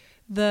 but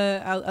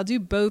I'll do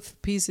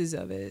both pieces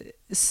of it.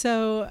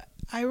 So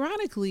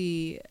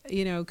ironically,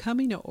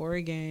 coming to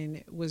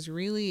Oregon was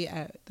really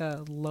at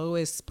the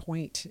lowest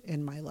point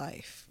in my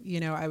life.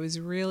 I was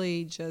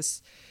really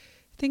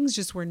things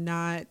just were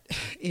not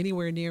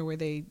anywhere near where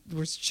they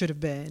should have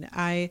been.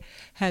 I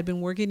had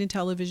been working in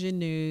television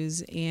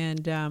news,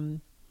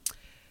 and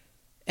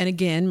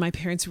again, my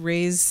parents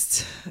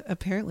raised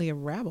apparently a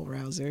rabble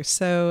rouser.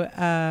 So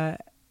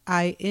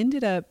I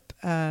ended up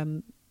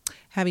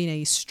having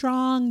a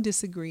strong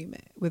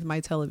disagreement with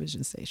my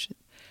television station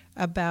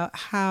about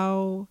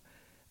how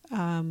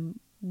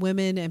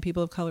women and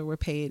people of color were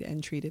paid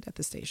and treated at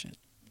the station,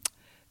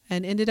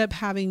 and ended up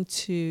having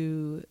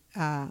to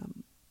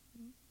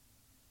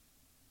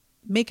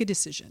make a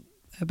decision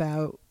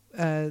about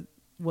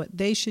what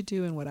they should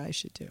do and what I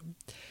should do.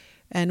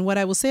 And what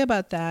I will say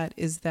about that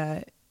is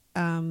that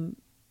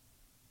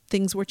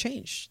things were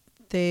changed.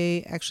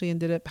 They actually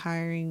ended up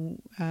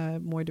hiring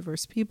more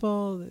diverse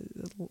people,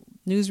 the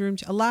newsroom,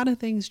 a lot of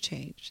things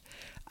changed.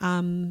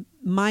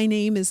 My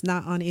name is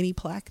not on any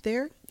plaque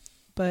there,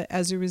 but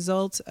as a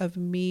result of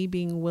me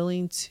being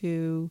willing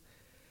to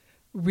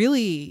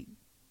really,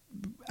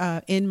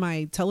 in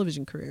my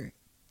television career,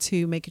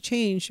 to make a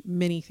change,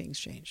 many things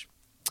changed.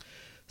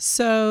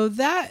 So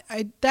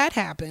that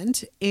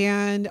happened,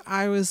 and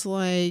I was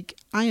like,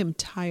 I am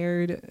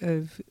tired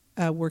of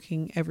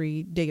working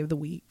every day of the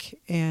week,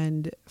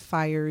 and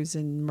fires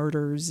and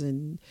murders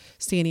and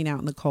standing out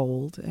in the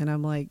cold. And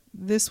I'm like,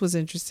 this was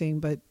interesting,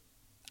 but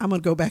I'm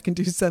going to go back and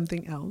do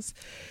something else.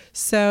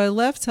 So I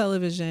left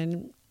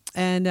television,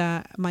 and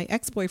my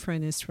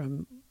ex-boyfriend is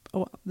from,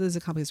 this is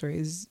a complicated story,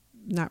 is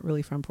not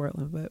really from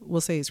Portland, but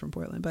we'll say he's from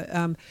Portland, but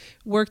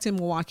worked in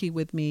Milwaukee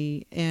with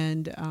me,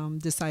 and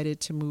decided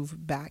to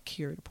move back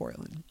here to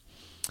Portland.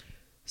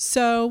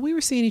 So we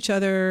were seeing each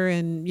other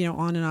and,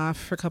 on and off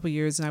for a couple of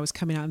years, and I was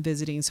coming out and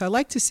visiting. So I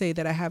like to say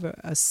that I have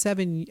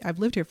I've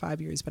lived here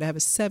 5 years, but I have a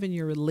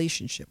 7-year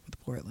relationship with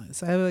Portland.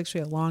 So I have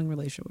actually a long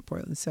relationship with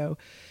Portland. So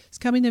I was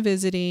coming to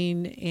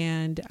visiting,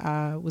 and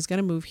was going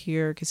to move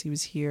here because he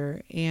was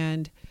here.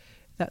 And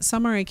that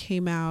summer I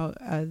came out,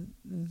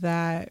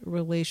 that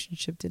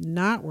relationship did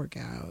not work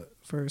out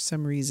for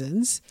some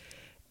reasons.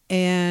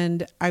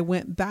 And I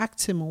went back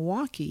to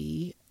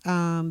Milwaukee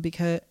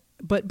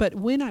But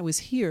when I was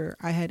here,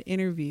 I had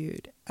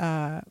interviewed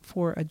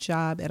for a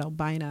job at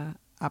Albina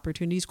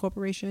Opportunities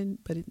Corporation,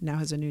 but it now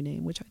has a new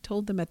name, which I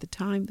told them at the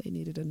time they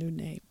needed a new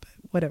name, but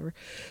whatever.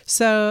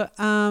 So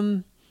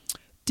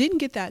didn't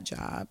get that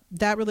job.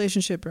 That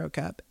relationship broke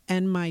up,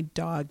 and my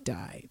dog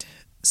died.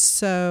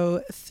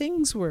 So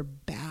things were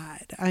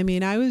bad. I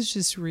mean, I was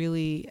just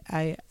really,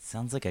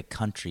 sounds like a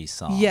country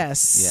song.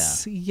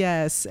 Yes. Yeah.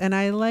 Yes. And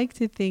I like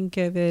to think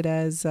of it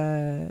as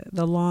The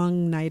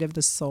Long Night of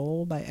the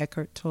Soul by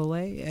Eckhart Tolle.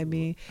 I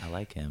mean, I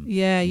like him.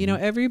 Yeah.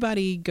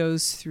 Everybody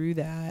goes through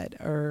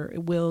that, or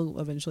will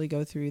eventually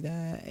go through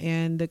that.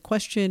 And the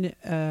question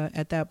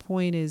at that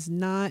point is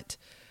not,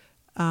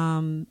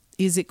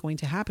 is it going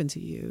to happen to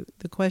you?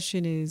 The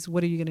question is,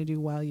 what are you going to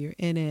do while you're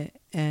in it?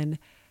 And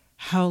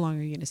how long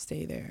are you going to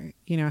stay there?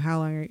 How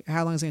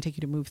long is it going to take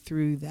you to move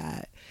through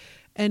that?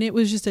 And it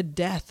was just a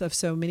death of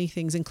so many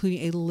things,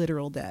 including a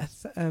literal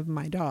death of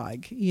my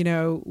dog,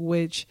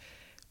 which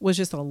was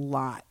just a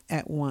lot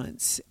at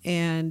once.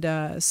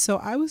 And so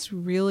I was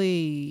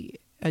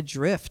really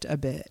adrift a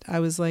bit. I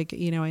was like,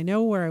 I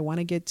know where I want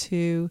to get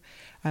to.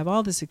 I have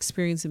all this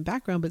experience and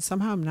background, but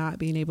somehow I'm not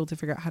being able to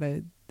figure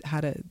out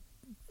how to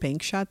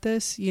bank shot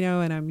this,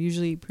 and I'm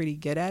usually pretty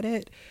good at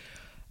it.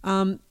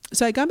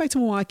 So I got back to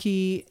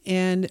Milwaukee,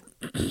 and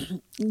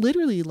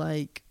literally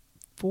like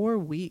 4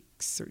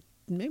 weeks, or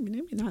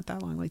maybe not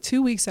that long, like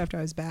 2 weeks after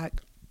I was back,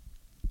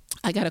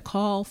 I got a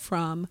call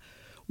from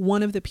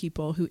one of the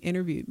people who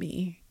interviewed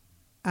me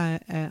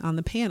on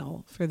the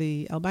panel for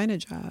the Albina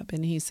job.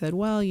 And he said,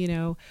 well, I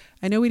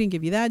know we didn't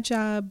give you that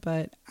job,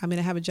 but I'm going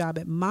to have a job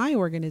at my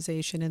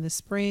organization in the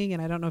spring,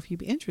 and I don't know if you'd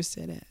be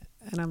interested in it.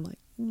 And I'm like,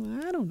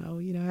 I don't know,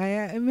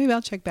 maybe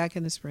I'll check back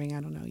in the spring.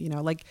 I don't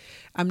know, like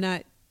I'm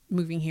not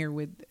moving here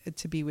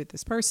to be with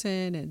this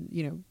person,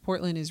 and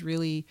Portland is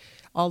really,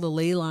 all the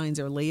ley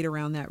lines are laid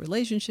around that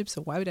relationship,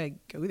 so why would I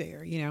go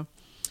there?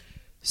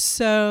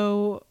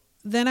 So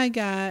then I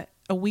got,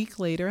 a week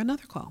later,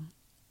 another call,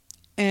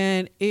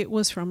 and it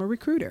was from a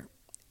recruiter,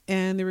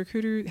 and the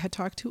recruiter had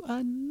talked to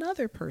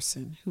another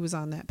person who was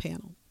on that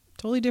panel,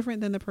 totally different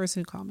than the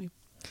person who called me.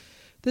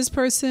 this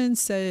person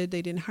said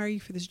they didn't hire you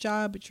for this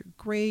job, but you're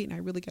great, and I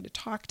really got to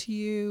talk to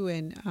you.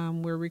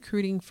 And we're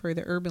recruiting for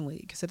the Urban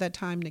League, because at that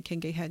time, Nick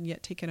Kenge hadn't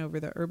yet taken over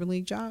the Urban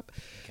League job.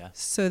 Okay.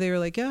 So they were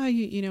like, oh,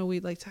 you know,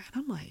 we'd like to.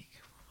 And I'm like,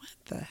 what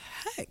the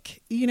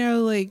heck? You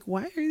know, like,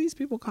 why are these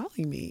people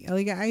calling me?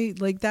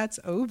 Like, that's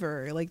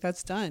over. Like,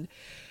 that's done.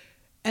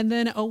 And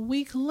then a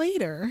week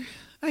later,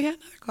 I got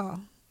another call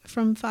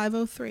from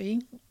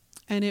 503,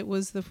 and it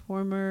was the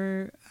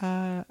former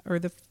or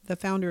the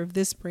founder of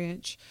this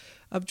branch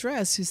of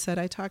Dress, who said,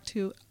 I talked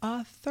to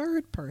a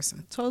third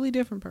person, totally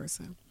different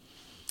person,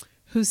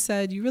 who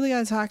said, you really got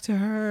to talk to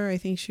her. I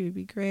think she would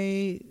be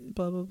great,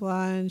 blah, blah,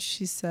 blah. And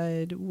she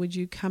said, would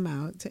you come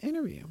out to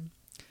interview?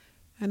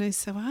 And I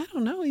said, well, I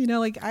don't know. You know,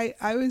 like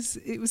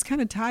it was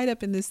kind of tied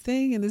up in this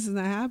thing, and this is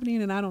not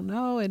happening, and I don't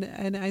know.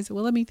 And I said,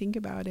 well, let me think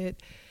about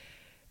it.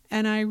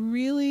 And I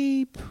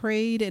really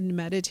prayed and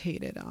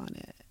meditated on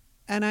it.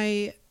 And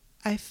I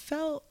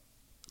felt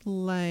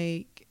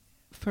like,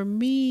 for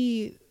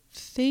me,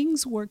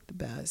 things work the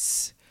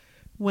best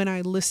when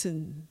I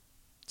listen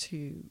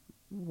to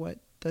what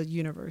the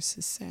universe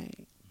is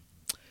saying.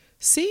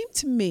 Seemed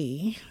to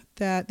me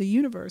that the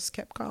universe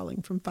kept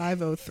calling from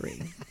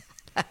 503.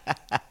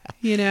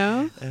 You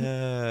know?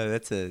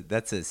 That's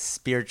a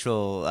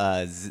spiritual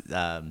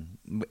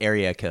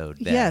area code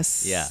there.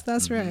 Yes, yeah,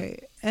 that's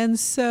right. And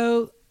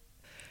so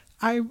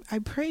I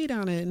prayed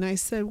on it, and I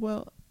said,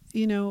 well,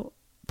 you know,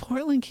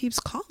 Portland keeps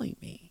calling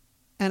me,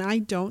 and I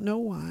don't know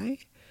why.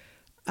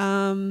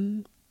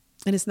 And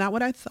it's not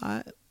what I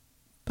thought,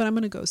 but I'm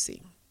going to go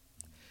see.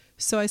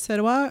 So I said,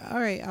 well, all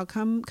right, I'll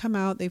come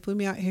out. They flew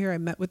me out here. I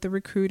met with the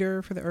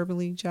recruiter for the Urban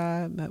League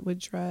job, met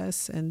with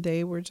Dress, and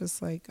they were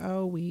just like,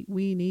 oh, we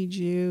need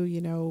you. You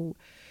know,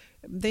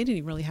 they didn't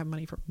even really have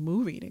money for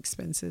moving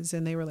expenses.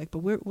 And they were like,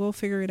 but we'll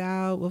figure it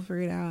out. We'll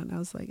figure it out. And I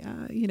was like,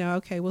 you know,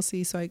 okay, we'll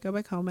see. So I go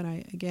back home, and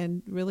I,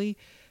 again, really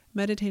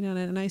meditate on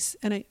it.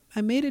 And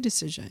I made a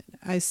decision.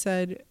 I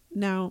said,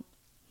 now,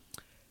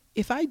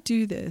 if I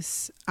do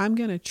this, I'm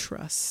going to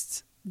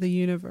trust the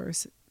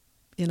universe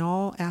in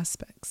all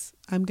aspects.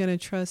 I'm going to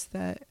trust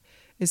that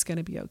it's going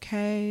to be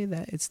okay,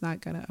 that it's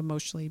not going to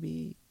emotionally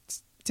be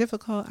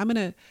difficult. I'm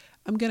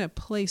going to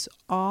place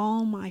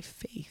all my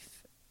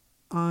faith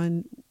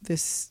on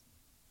this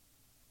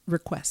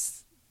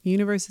request. The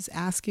universe is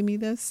asking me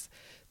this,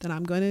 then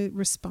I'm going to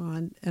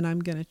respond, and I'm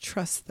going to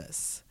trust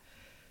this.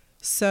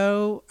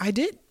 So I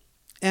did.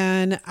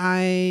 And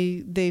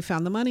they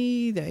found the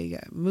money, they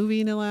got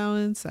moving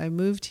allowance. I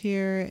moved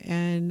here,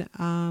 and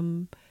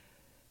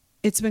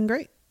it's been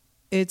great.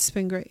 It's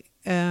been great.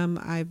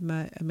 I've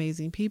met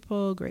amazing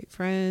people, great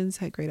friends,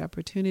 had great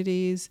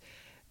opportunities.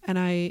 And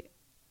I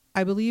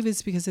believe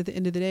it's because at the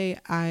end of the day,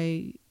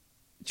 I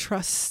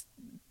trust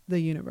the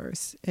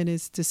universe and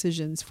its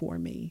decisions for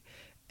me.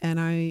 And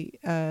I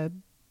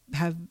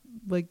have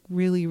like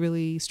really,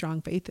 really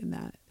strong faith in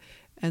that.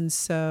 And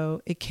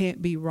so it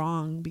can't be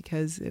wrong,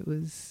 because it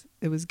was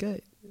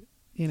good,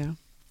 you know.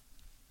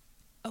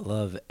 I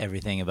love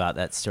everything about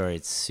that story.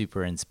 It's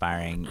super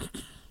inspiring.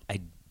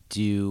 I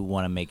do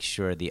want to make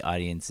sure the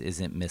audience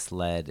isn't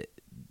misled.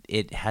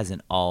 It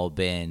hasn't all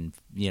been,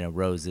 you know,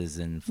 roses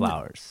and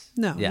flowers.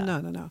 No.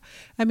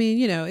 I mean,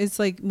 you know, it's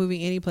like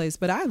moving any place,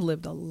 but I've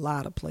lived a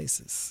lot of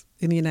places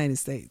in the United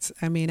States.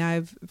 I mean,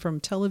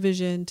 from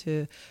television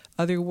to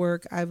other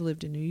work, I've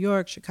lived in New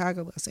York,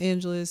 Chicago, Los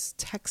Angeles,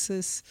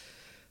 Texas,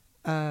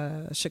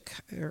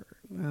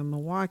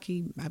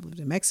 Milwaukee. I've lived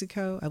in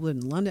Mexico. I've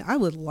lived in London. I've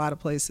lived a lot of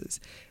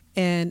places,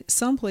 and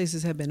some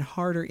places have been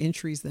harder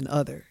entries than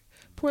other.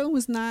 Portland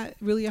was not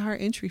really a hard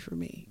entry for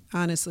me,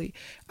 honestly.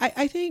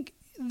 I think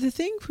the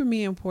thing for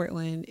me in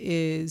Portland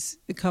is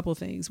a couple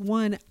things.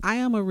 One, I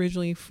am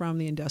originally from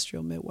the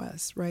industrial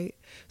Midwest, right?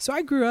 So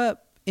I grew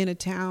up in a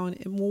town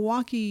in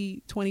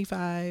Milwaukee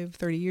 25,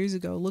 30 years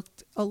ago,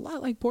 looked a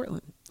lot like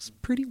Portland. It's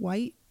pretty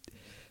white,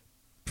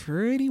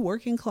 pretty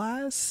working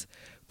class.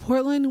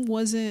 Portland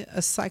wasn't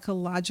a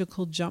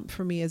psychological jump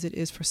for me as it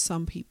is for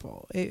some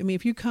people. I mean,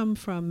 if you come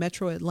from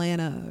Metro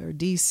Atlanta or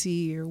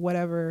DC or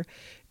whatever,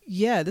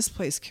 yeah, this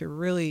place can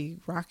really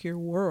rock your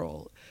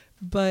world.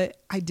 But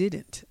I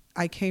didn't.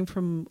 I came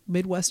from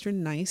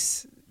Midwestern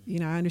nice. You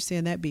know, I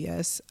understand that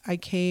BS. I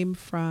came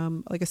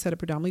from, like I said, a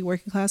predominantly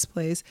working class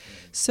place.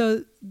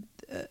 So,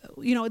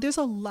 you know, there's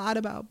a lot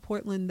about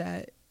Portland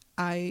that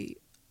I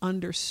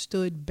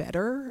understood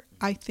better,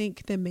 I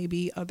think, than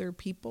maybe other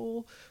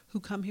people who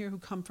come here, who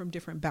come from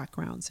different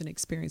backgrounds and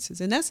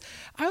experiences. And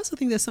I also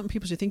think that's something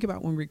people should think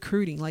about when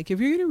recruiting. Like, if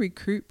you're going to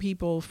recruit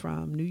people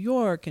from New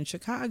York and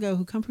Chicago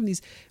who come from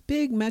these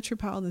big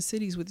metropolitan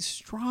cities with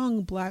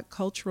strong Black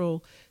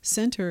cultural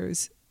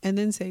centers, and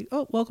then say,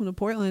 oh, welcome to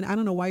Portland, I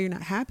don't know why you're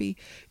not happy.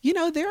 You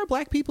know, there are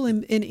Black people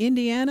in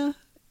Indiana,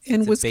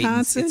 in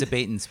Wisconsin. It's a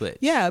bait and switch.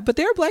 Yeah, but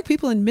there are Black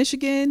people in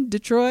Michigan,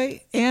 Detroit,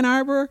 Ann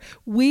Arbor.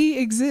 We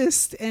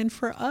exist. And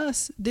for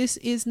us, this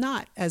is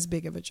not as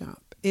big of a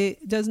jump.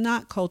 It does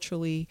not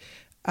culturally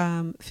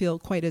feel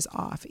quite as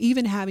off.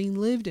 Even having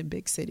lived in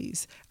big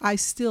cities, I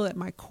still at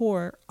my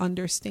core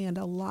understand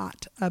a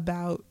lot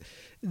about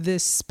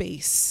this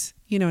space.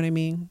 You know what I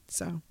mean?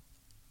 So.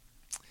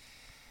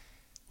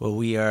 Well,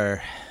 we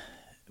are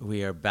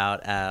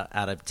about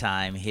out of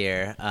time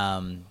here.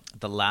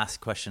 The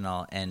last question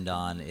I'll end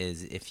on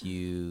is if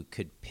you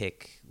could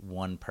pick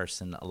one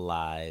person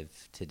alive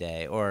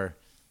today, or,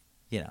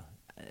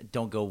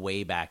 don't go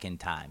way back in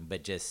time,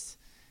 but just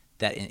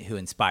who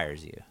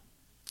inspires you.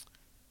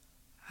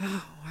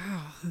 Oh,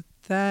 wow.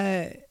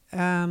 That,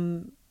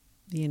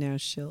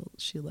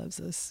 she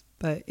loves us,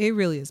 but it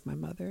really is my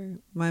mother.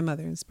 My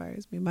mother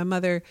inspires me. My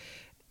mother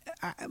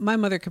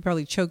could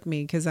probably choke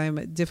me because I'm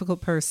a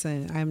difficult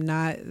person. I'm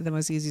not the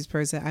most easiest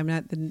person. I'm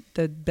not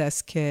the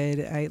best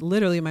kid.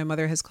 My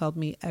mother has called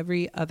me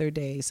every other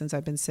day since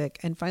I've been sick.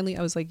 And finally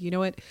I was like, you know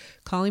what?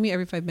 Calling me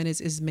every 5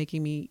 minutes is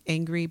making me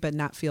angry, but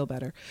not feel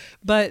better.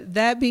 But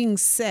that being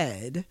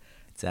said,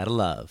 it's out of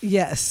love.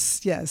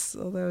 Yes.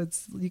 Although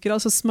you could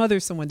also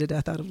smother someone to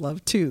death out of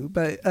love too.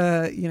 But,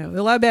 a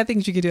lot of bad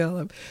things you could do out of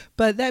love.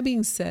 But that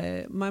being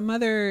said, my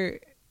mother,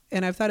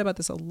 and I've thought about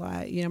this a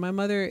lot, my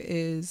mother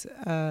is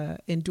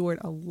endured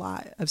a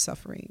lot of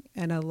suffering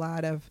and a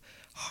lot of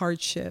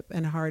hardship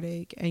and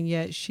heartache. And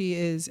yet she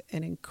is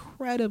an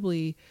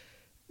incredibly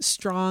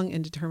strong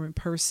and determined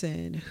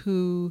person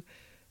who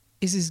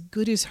is as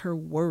good as her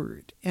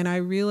word. And I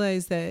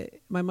realized that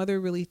my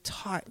mother really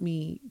taught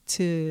me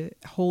to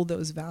hold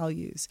those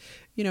values.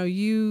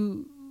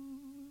 You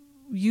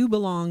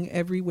belong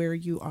everywhere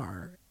you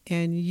are,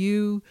 and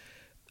you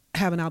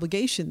have an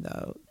obligation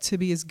though to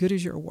be as good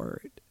as your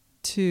word,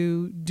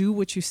 to do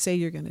what you say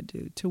you're going to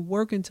do, to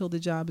work until the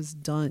job is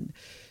done,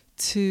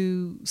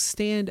 to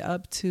stand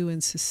up to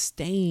and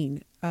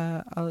sustain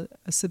a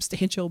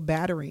substantial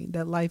battering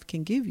that life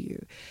can give you.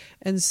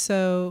 And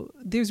so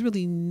there's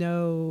really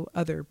no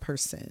other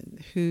person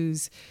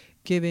who's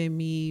given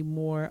me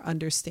more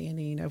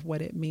understanding of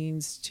what it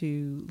means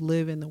to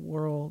live in the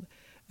world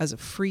as a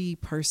free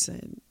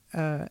person,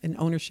 and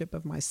ownership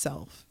of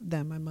myself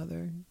than my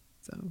mother.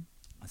 So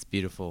that's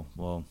beautiful.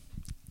 Well,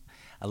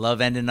 I love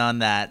ending on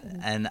that,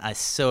 and I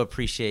so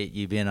appreciate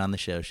you being on the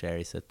show,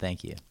 Sherry, so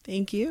thank you.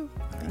 Thank you.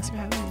 Thanks for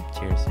having me.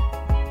 Cheers.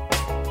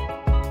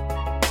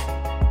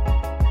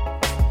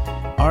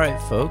 All right,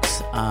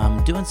 folks,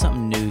 I'm doing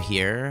something new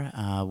here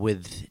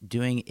with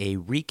doing a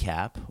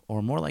recap,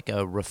 or more like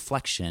a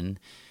reflection,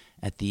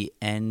 at the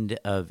end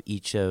of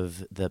each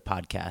of the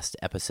podcast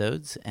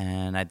episodes,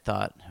 and I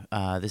thought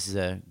this is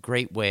a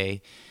great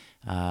way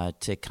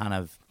to kind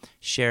of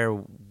share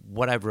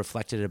what I've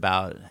reflected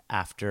about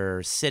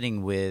after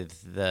sitting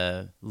with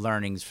the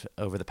learnings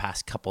over the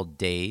past couple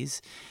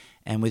days.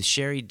 And with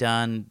Sherry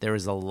Dunn, there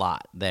was a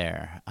lot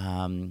there.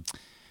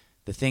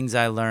 The things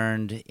I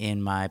learned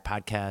in my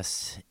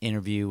podcast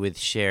interview with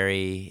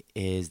Sherry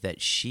is that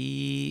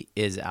she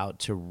is out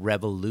to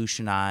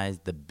revolutionize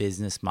the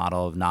business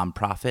model of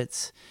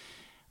nonprofits.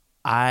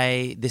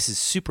 This is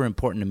super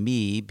important to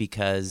me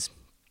because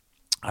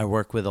I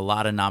work with a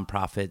lot of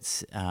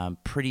nonprofits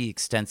pretty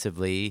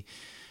extensively,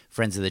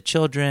 Friends of the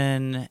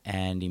Children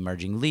and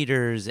Emerging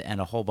Leaders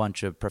and a whole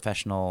bunch of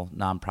professional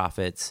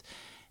nonprofits.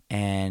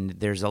 And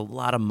there's a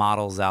lot of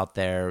models out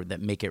there that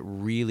make it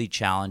really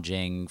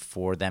challenging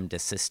for them to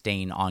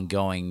sustain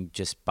ongoing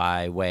just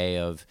by way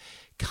of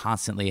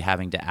constantly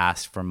having to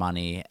ask for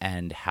money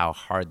and how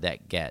hard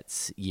that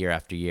gets year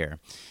after year.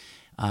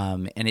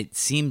 And it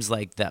seems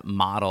like that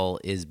model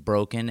is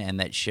broken and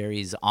that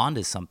Sherry's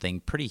onto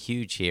something pretty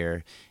huge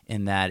here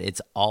in that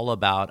it's all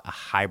about a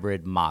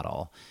hybrid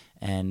model.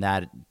 And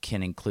that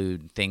can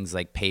include things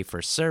like pay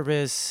for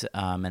service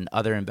and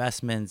other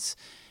investments,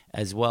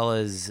 as well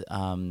as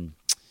kind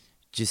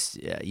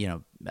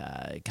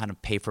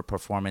of pay for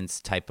performance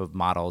type of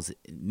models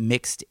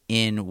mixed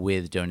in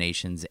with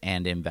donations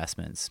and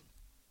investments.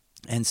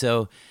 And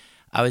so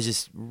I was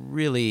just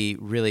really,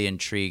 really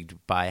intrigued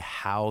by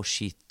how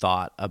she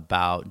thought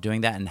about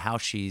doing that and how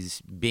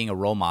she's being a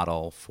role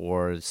model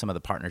for some of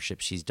the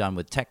partnerships she's done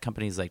with tech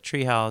companies like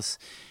Treehouse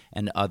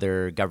and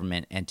other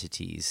government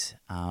entities.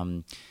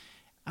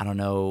 I don't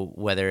know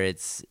whether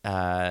it's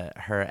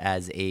her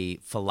as a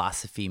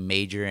philosophy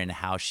major and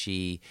how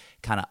she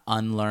kind of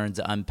unlearns,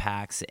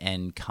 unpacks,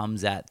 and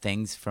comes at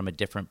things from a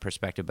different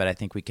perspective, but I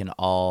think we can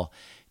all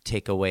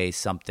take away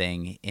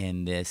something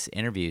in this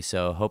interview.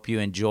 So hope you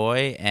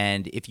enjoy.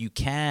 And if you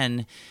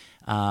can,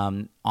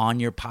 on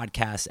your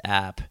podcast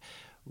app,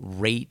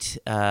 rate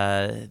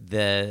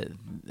the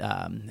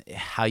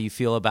how you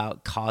feel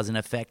about Cause and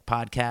Effect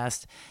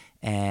podcast,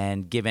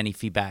 and give any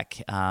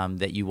feedback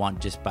that you want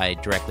just by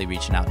directly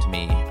reaching out to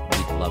me.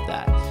 We'd love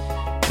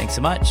that. Thanks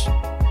so much.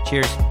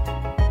 Cheers.